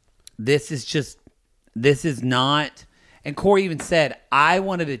this is not. And Corey even said, I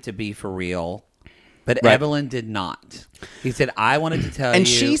wanted it to be for real, but Evelyn did not. He said, I wanted to tell you.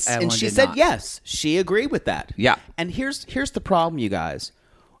 She said not. yes. She agreed with that. Yeah. And here's the problem, you guys.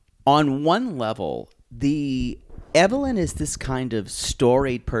 On one level, Evelyn is this kind of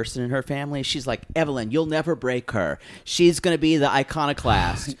storied person in her family. She's like, Evelyn, you'll never break her. She's going to be the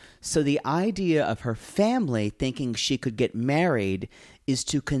iconoclast. So the idea of her family thinking she could get married is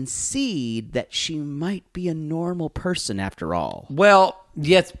to concede that she might be a normal person after all. Well,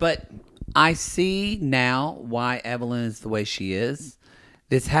 yes, but I see now why Evelyn is the way she is.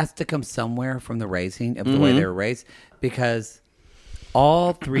 This has to come somewhere from the raising of the way they were raised, because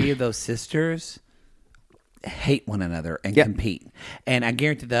all three of those sisters hate one another and compete. And I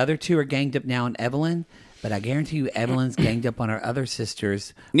guarantee the other two are ganged up now on Evelyn, but I guarantee you Evelyn's ganged up on her other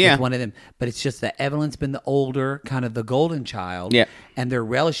sisters with one of them. But it's just that Evelyn's been the older, kind of the golden child, and they're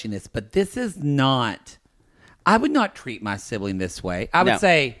relishing this. But this is not, I would not treat my sibling this way. I would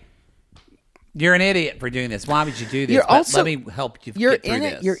say, you're an idiot for doing this. Why would you do this? Let me help you get through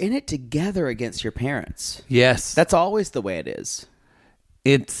this. You're in it together against your parents. Yes. That's always the way it is.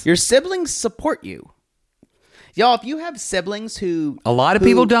 It's your siblings support you. Y'all, if you have siblings who a lot of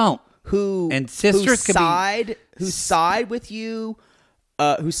people don't, who side with you,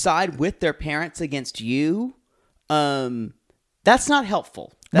 who side with their parents against you, that's not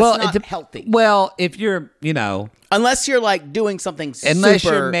helpful. That's not healthy. Well, if you're, unless you're like doing something, unless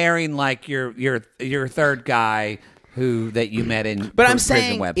you're marrying like your third guy that you met in, but prison I'm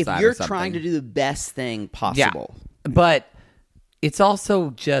saying website if you're or something. trying to do the best thing possible, but it's also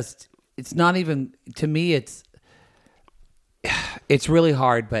just, it's not even, to me, it's really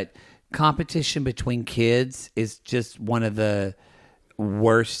hard, but competition between kids is just one of the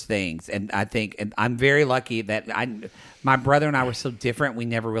worst things. And I think, and I'm very lucky that my brother and I were so different. We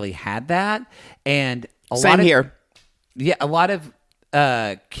never really had that. And Same here. Yeah. A lot of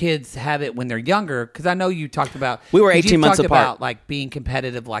kids have it when they're younger. Cause I know you talked about, we were 18 months apart, about like being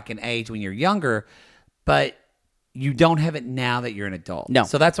competitive, like in age when you're younger, but you don't have it now that you're an adult. No.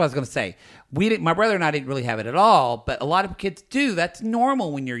 So that's what I was going to say. My brother and I didn't really have it at all, but a lot of kids do. That's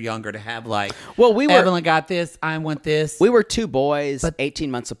normal when you're younger to have like, Evelyn got this, I want this. We were two boys,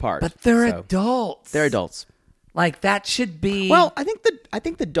 18 months apart. But they're adults. They're adults. Like that should be. Well, I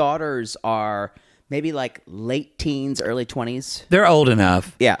think the daughters are maybe like late teens, early 20s. They're old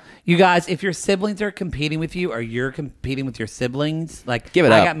enough. Yeah. You guys, if your siblings are competing with you or you're competing with your siblings, like give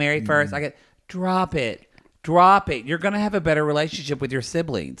it up. I got married first. Drop it. Drop it. You're going to have a better relationship with your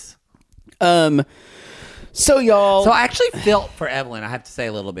siblings. So y'all. So I actually felt for Evelyn, I have to say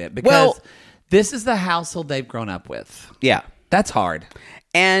a little bit, because this is the household they've grown up with. Yeah. That's hard.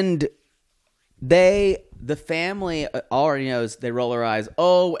 And the family already knows, they roll their eyes.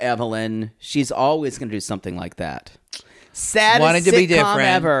 Oh, Evelyn, she's always going to do something like that. Saddest to be sitcom different.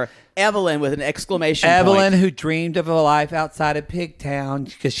 ever. Evelyn with an exclamation Evelyn, point. who dreamed of a life outside of Pigtown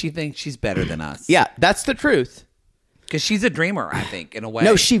because she thinks she's better than us. Yeah, that's the truth. Because she's a dreamer, I think, in a way.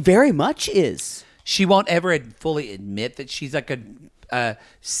 No, she very much is. She won't ever fully admit that she's like a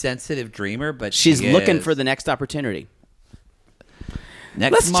sensitive dreamer, but she's looking for the next opportunity.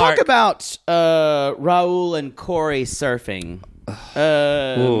 Let's talk about Raul and Corey surfing.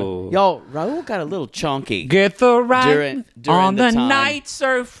 Y'all, Raul got a little chunky. Get the right during on the time, night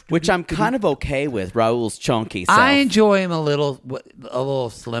surf, which I'm kind of okay with. Raul's chunky self. I enjoy him a little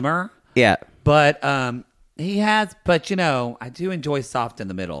slimmer. Yeah, but he has. But I do enjoy soft in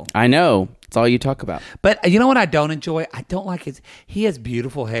the middle. I know. It's all you talk about. But you know what I don't enjoy? I don't like he has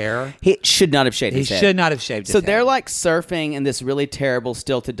beautiful hair. He should not have shaved his head. He should not have shaved his head. So they're like surfing in this really terrible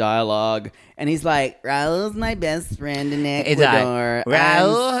stilted dialogue. And he's like, Raul's my best friend in Ecuador.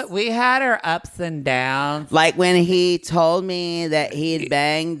 Raul, we had our ups and downs. Like when he told me that he'd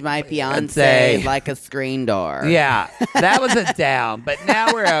banged my fiance like a screen door. Yeah, that was a down. But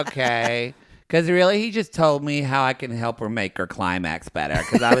now we're okay. Because really, he just told me how I can help her make her climax better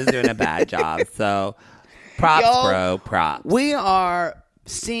because I was doing a bad job. So, props, bro, props. We are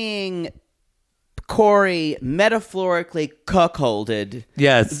seeing Corey metaphorically cuckolded.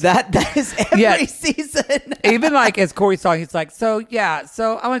 Yes. That is every season. Even like as Corey's talking, he's like, so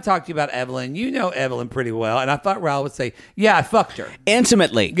I want to talk to you about Evelyn. You know Evelyn pretty well. And I thought Raul would say, yeah, I fucked her.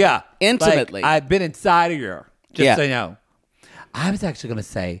 Intimately. Yeah. Intimately. Like, I've been inside of her, just so you know. I was actually going to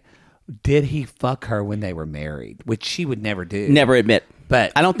say, did he fuck her when they were married? Which she would never do. Never admit.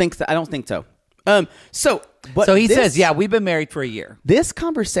 But I don't think so. So he says, yeah, we've been married for a year. This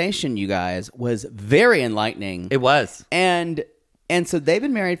conversation, you guys, was very enlightening. It was. And so they've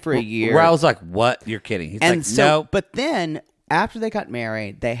been married for a year. Where I was like, what? You're kidding. He's like, no. But then after they got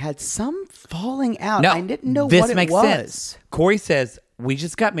married, they had some falling out. No, I didn't know this what it makes was. sense. Corey says, we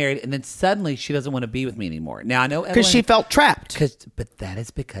just got married, and then suddenly she doesn't want to be with me anymore. Now, I know because she felt trapped. But that is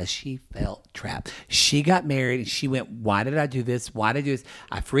because she felt trapped. She got married, and she went, why did I do this? Why did I do this?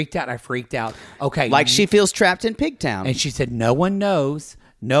 I freaked out. Okay. Like she feels trapped in Pigtown. And she said, no one knows.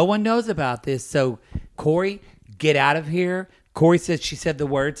 No one knows about this. So, Corey, get out of here. Corey said, she said the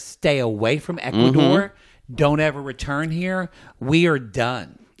words, stay away from Ecuador. Mm-hmm. Don't ever return here. We are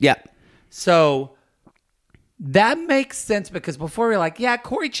done. Yeah. So that makes sense because before we were like, yeah,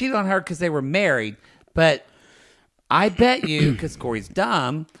 Corey cheated on her because they were married. But I bet you, because Corey's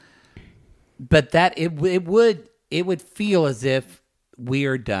dumb, but that it would feel as if we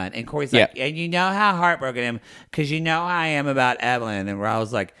are done. And Corey's like, and you know how heartbroken I am because you know how I am about Evelyn. And I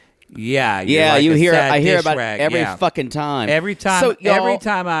was like, yeah, like I hear about rag. every fucking time. Every time, So, every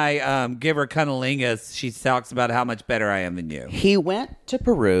time I give her cunnilingus, she talks about how much better I am than you. He went to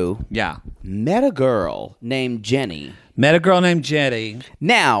Peru. Yeah, met a girl named Jenny.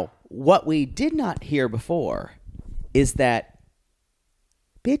 Now, what we did not hear before is that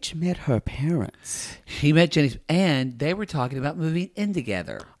bitch met her parents. He met Jenny's, and they were talking about moving in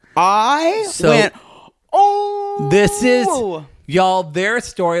together. Went, oh, this is. Y'all, their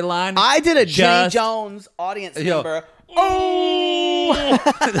storyline. I did a Jenny Jones audience member. Oh,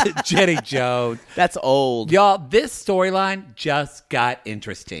 Jenny Jones. That's old. Y'all, this storyline just got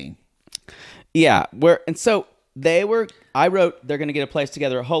interesting. Yeah, I wrote they're going to get a place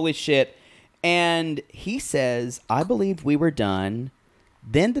together. Holy shit. And he says, I believed we were done.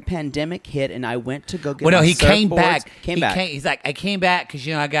 Then the pandemic hit, and I went to go get my surfboards. He came back. He's He's like, I came back because,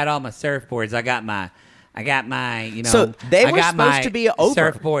 I got all my surfboards. I got my, So they were supposed to be over.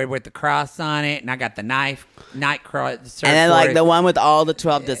 Surfboard with the cross on it, and I got the night cross surfboard. And then like the one with all the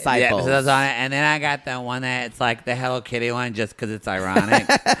 12 disciples. Yeah, on it. And then I got the one that's like the Hello Kitty one just because it's ironic.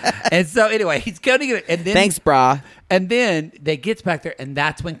 And so anyway, he's going to get it. And then, thanks, brah. And then they get back there, and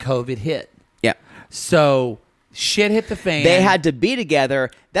that's when COVID hit. Yeah. So shit hit the fan. They had to be together.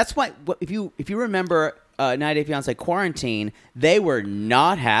 That's why if you remember 90 Day Fiancé Quarantine, they were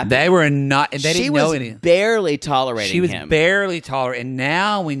not happy. They were not, and they didn't know anything. She was barely tolerating him. She was barely tolerating, and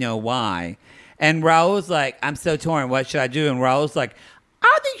now we know why. And Raul's like, I'm so torn. What should I do? And Raul's like,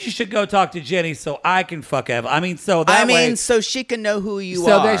 I think you should go talk to Jenny so I can fuck Evelyn. So she can know who you are.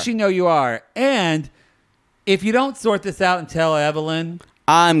 So that she know you are. And if you don't sort this out and tell Evelyn,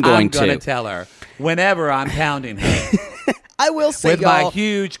 I'm going to tell her whenever I'm pounding her. I will say, with my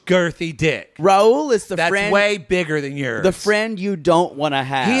huge girthy dick. Raul is that's friend way bigger than yours. The friend you don't want to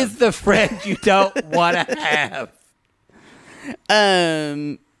have. He is the friend you don't want to have.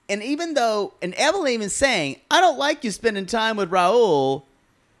 And even though, and Evelyn is saying, I don't like you spending time with Raul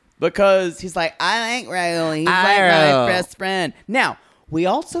because he's like, I like Raul. He's like my best friend. Now, we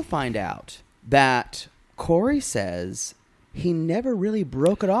also find out that Corey says he never really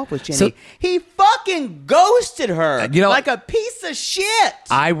broke it off with Jenny. So, he fucking ghosted her like a piece of shit.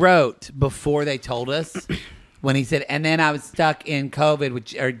 I wrote before they told us when he said, and then I was stuck in COVID with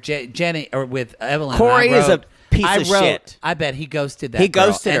Jenny or with Evelyn. Corey is a piece of shit. I bet he ghosted that. He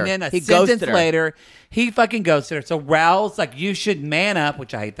ghosted her. And then a sentence later, he fucking ghosted her. So Raul's like, you should man up,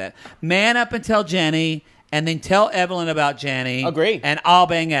 which I hate that. Man up and tell Jenny, and then tell Evelyn about Jenny. Agree. And I'll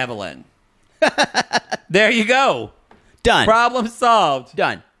bang Evelyn. There you go. Done. Problem solved.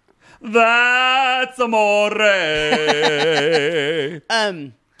 Done. That's amore. That's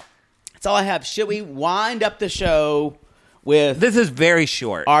all I have. Should we wind up the show with... This is very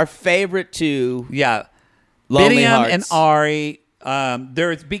short. Our favorite two. Yeah. Lonely Biniam Hearts. and Ari.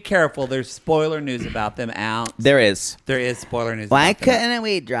 Be careful. There's spoiler news about them out. There is. There is spoiler news Why about them couldn't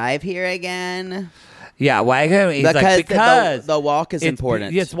we drive here again? Yeah, why couldn't we? Because the walk is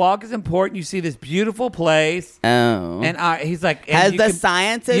important. Yes, walk is important. You see this beautiful place. Oh. And he's like... Has the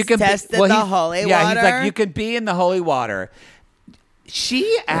scientists tested the holy water? Yeah, he's like, you can be in the holy water.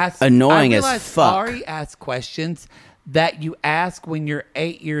 She asked... Annoying as fuck. Ari asked questions that you ask when you're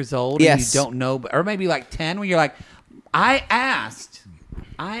 8 years old yes. and you don't know, or maybe like 10, when you're like, I asked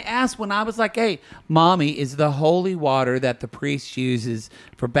when I was like, hey, Mommy, is the holy water that the priest uses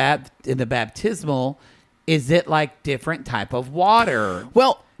for in the baptismal, is it like different type of water?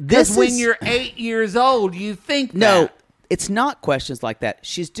 Well, because when you're 8 years old, you think no, that. It's not questions like that.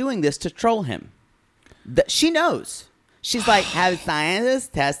 She's doing this to troll him. She knows. She's like, have scientists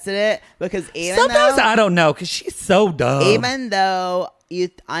tested it? Because Sometimes I don't know because she's so dumb. even though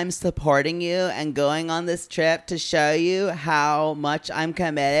I'm supporting you and going on this trip to show you how much I'm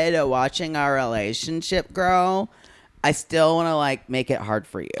committed to watching our relationship grow, I still want to like make it hard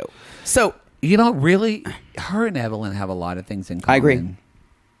for you. So really, her and Evelyn have a lot of things in common. I agree.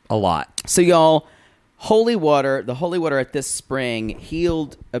 A lot. So y'all, the holy water at this spring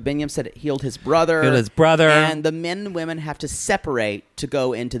healed, Binyam said it healed his brother. And the men and women have to separate to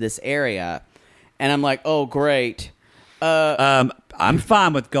go into this area. And I'm like, oh, great. I'm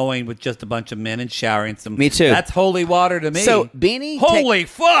fine with going with just a bunch of men and showering some. Me too. That's holy water to me. So Beanie, holy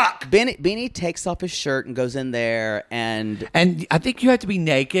fuck! Beanie takes off his shirt and goes in there, and I think you have to be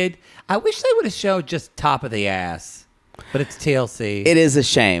naked. I wish they would have showed just top of the ass, but it's TLC. it is a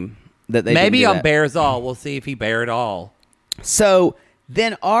shame that they Maybe didn't do on that. Bears All, we'll see if he bare it all. So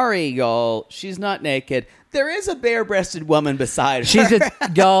then Ari, y'all, she's not naked. There is a bare-breasted woman beside her. She's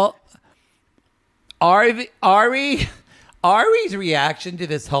y'all. Ari's reaction to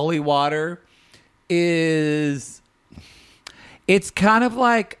this holy water is, it's kind of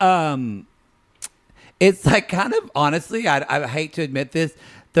like honestly, I hate to admit this,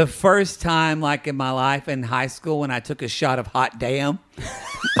 the first time like in my life in high school when I took a shot of hot damn.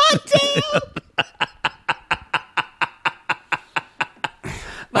 Hot damn!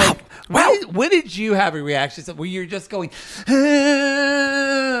 Like, when did you have a reaction where you're just going?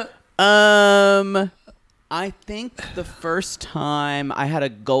 I think the first time I had a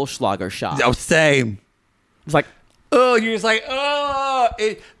Goldschlager shot. Oh, same. It's like, Oh, you're just like, oh.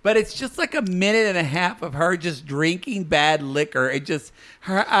 But it's just like a minute and a half of her just drinking bad liquor. It just,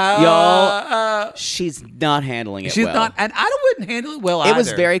 her, y'all, she's not handling it she's well. not, and I wouldn't handle it well either. It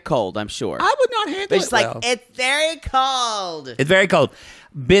was very cold, I'm sure. I would not handle But it she's well. like, it's very cold. It's very cold.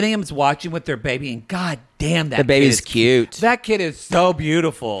 Biniam's watching with their baby, and god damn, that The baby's kid is cute. That kid is so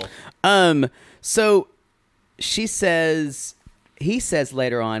beautiful. So he says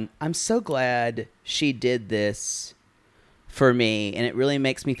later on, I'm so glad she did this for me, and it really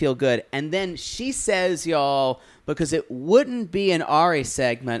makes me feel good. And then she says, y'all, because it wouldn't be an Ari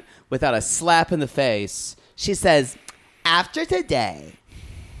segment without a slap in the face, she says, after today,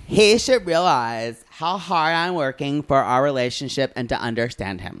 he should realize how hard I'm working for our relationship and to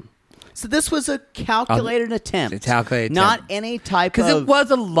understand him. So this was a calculated attempt. A calculated not attempt. any type of... Because it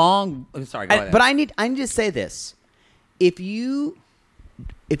was a long... Sorry, go ahead. But I need to say this. If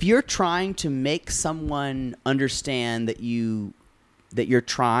you're trying to make someone understand that you're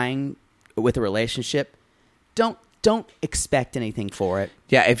trying with a relationship, don't expect anything for it.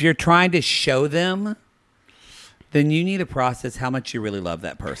 Yeah, if you're trying to show them, then you need to process how much you really love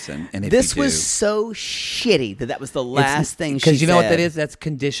that person. And if This you do, was so shitty that was the last thing she said. Because you know what that is? That's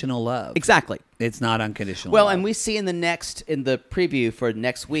conditional love. Exactly. It's not unconditional Well, love. and we see in the preview for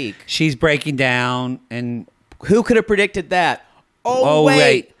next week. She's breaking down, and Who could have predicted that? Oh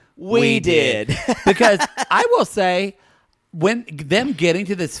wait, we did. Because I will say, when them getting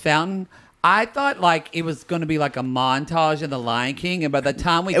to this fountain, I thought like it was going to be like a montage of the Lion King, and by the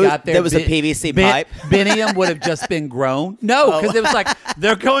time we got there, there was a PVC pipe. Biniam would have just been grown. No, because it was like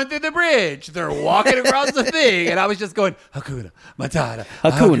they're going through the bridge, they're walking across the thing, and I was just going Hakuna Matata,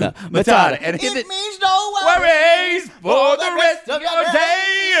 Hakuna Matata. and It means no worries for the rest of your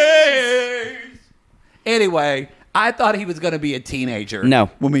days. Anyway, I thought he was going to be a teenager. No.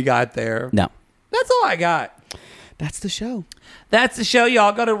 when we got there, No. That's all I got. That's the show. That's the show,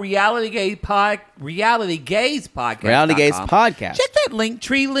 y'all. Go to Reality Gaze Podcast. Reality Gaze Podcast. Check that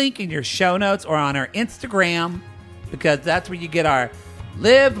Linktree link in your show notes or on our Instagram, because that's where you get our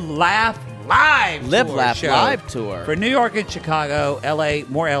Live, Laugh, Live Live, tour Laugh, show Live tour. for New York and Chicago, LA.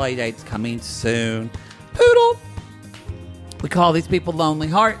 More LA dates coming soon. Poodle. We call these people lonely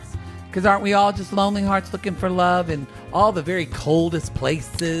hearts, because aren't we all just lonely hearts looking for love in all the very coldest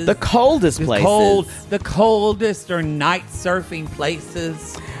places? The coldest places. The coldest or night surfing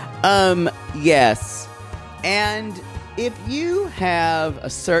places. Yes. And if you have a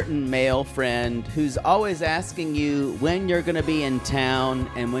certain male friend who's always asking you when you're going to be in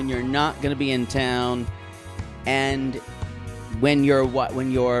town and when you're not going to be in town, and when your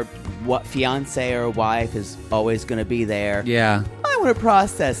fiance or wife is always going to be there, Yeah. I want to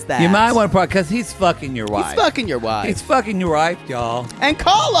process that. You might want to, because he's fucking your wife. He's fucking your wife. He's fucking your wife, y'all. And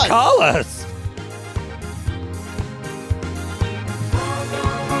call us. Call us.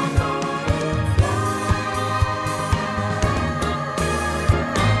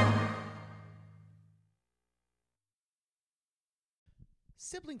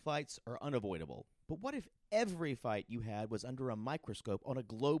 Sibling fights are unavoidable, but what if every fight you had was under a microscope on a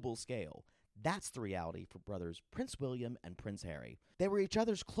global scale? That's the reality for brothers Prince William and Prince Harry. They were each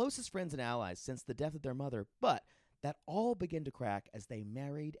other's closest friends and allies since the death of their mother, but that all began to crack as they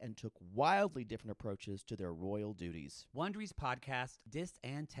married and took wildly different approaches to their royal duties. Wondery's podcast, Dis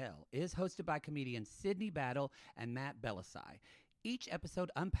and Tell, is hosted by comedians Sydney Battle and Matt Bellassai. Each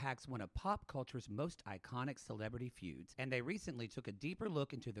episode unpacks one of pop culture's most iconic celebrity feuds, and they recently took a deeper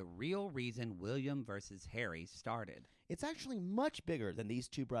look into the real reason William versus Harry started. It's actually much bigger than these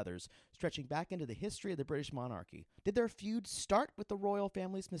two brothers, stretching back into the history of the British monarchy. Did their feud start with the royal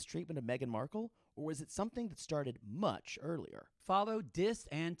family's mistreatment of Meghan Markle, or was it something that started much earlier? Follow Dis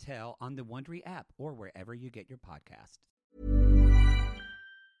and Tell on the Wondery app or wherever you get your podcasts.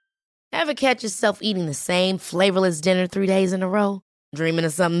 Ever catch yourself eating the same flavorless dinner 3 days in a row? Dreaming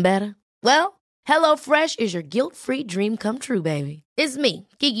of something better? Well, HelloFresh is your guilt-free dream come true, baby. It's me,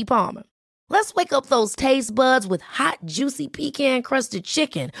 Keke Palmer. Let's wake up those taste buds with hot, juicy pecan-crusted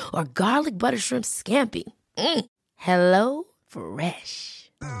chicken or garlic butter shrimp scampi. Hello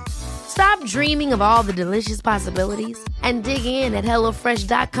Fresh. Stop dreaming of all the delicious possibilities and dig in at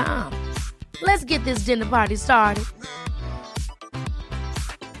HelloFresh.com. Let's get this dinner party started.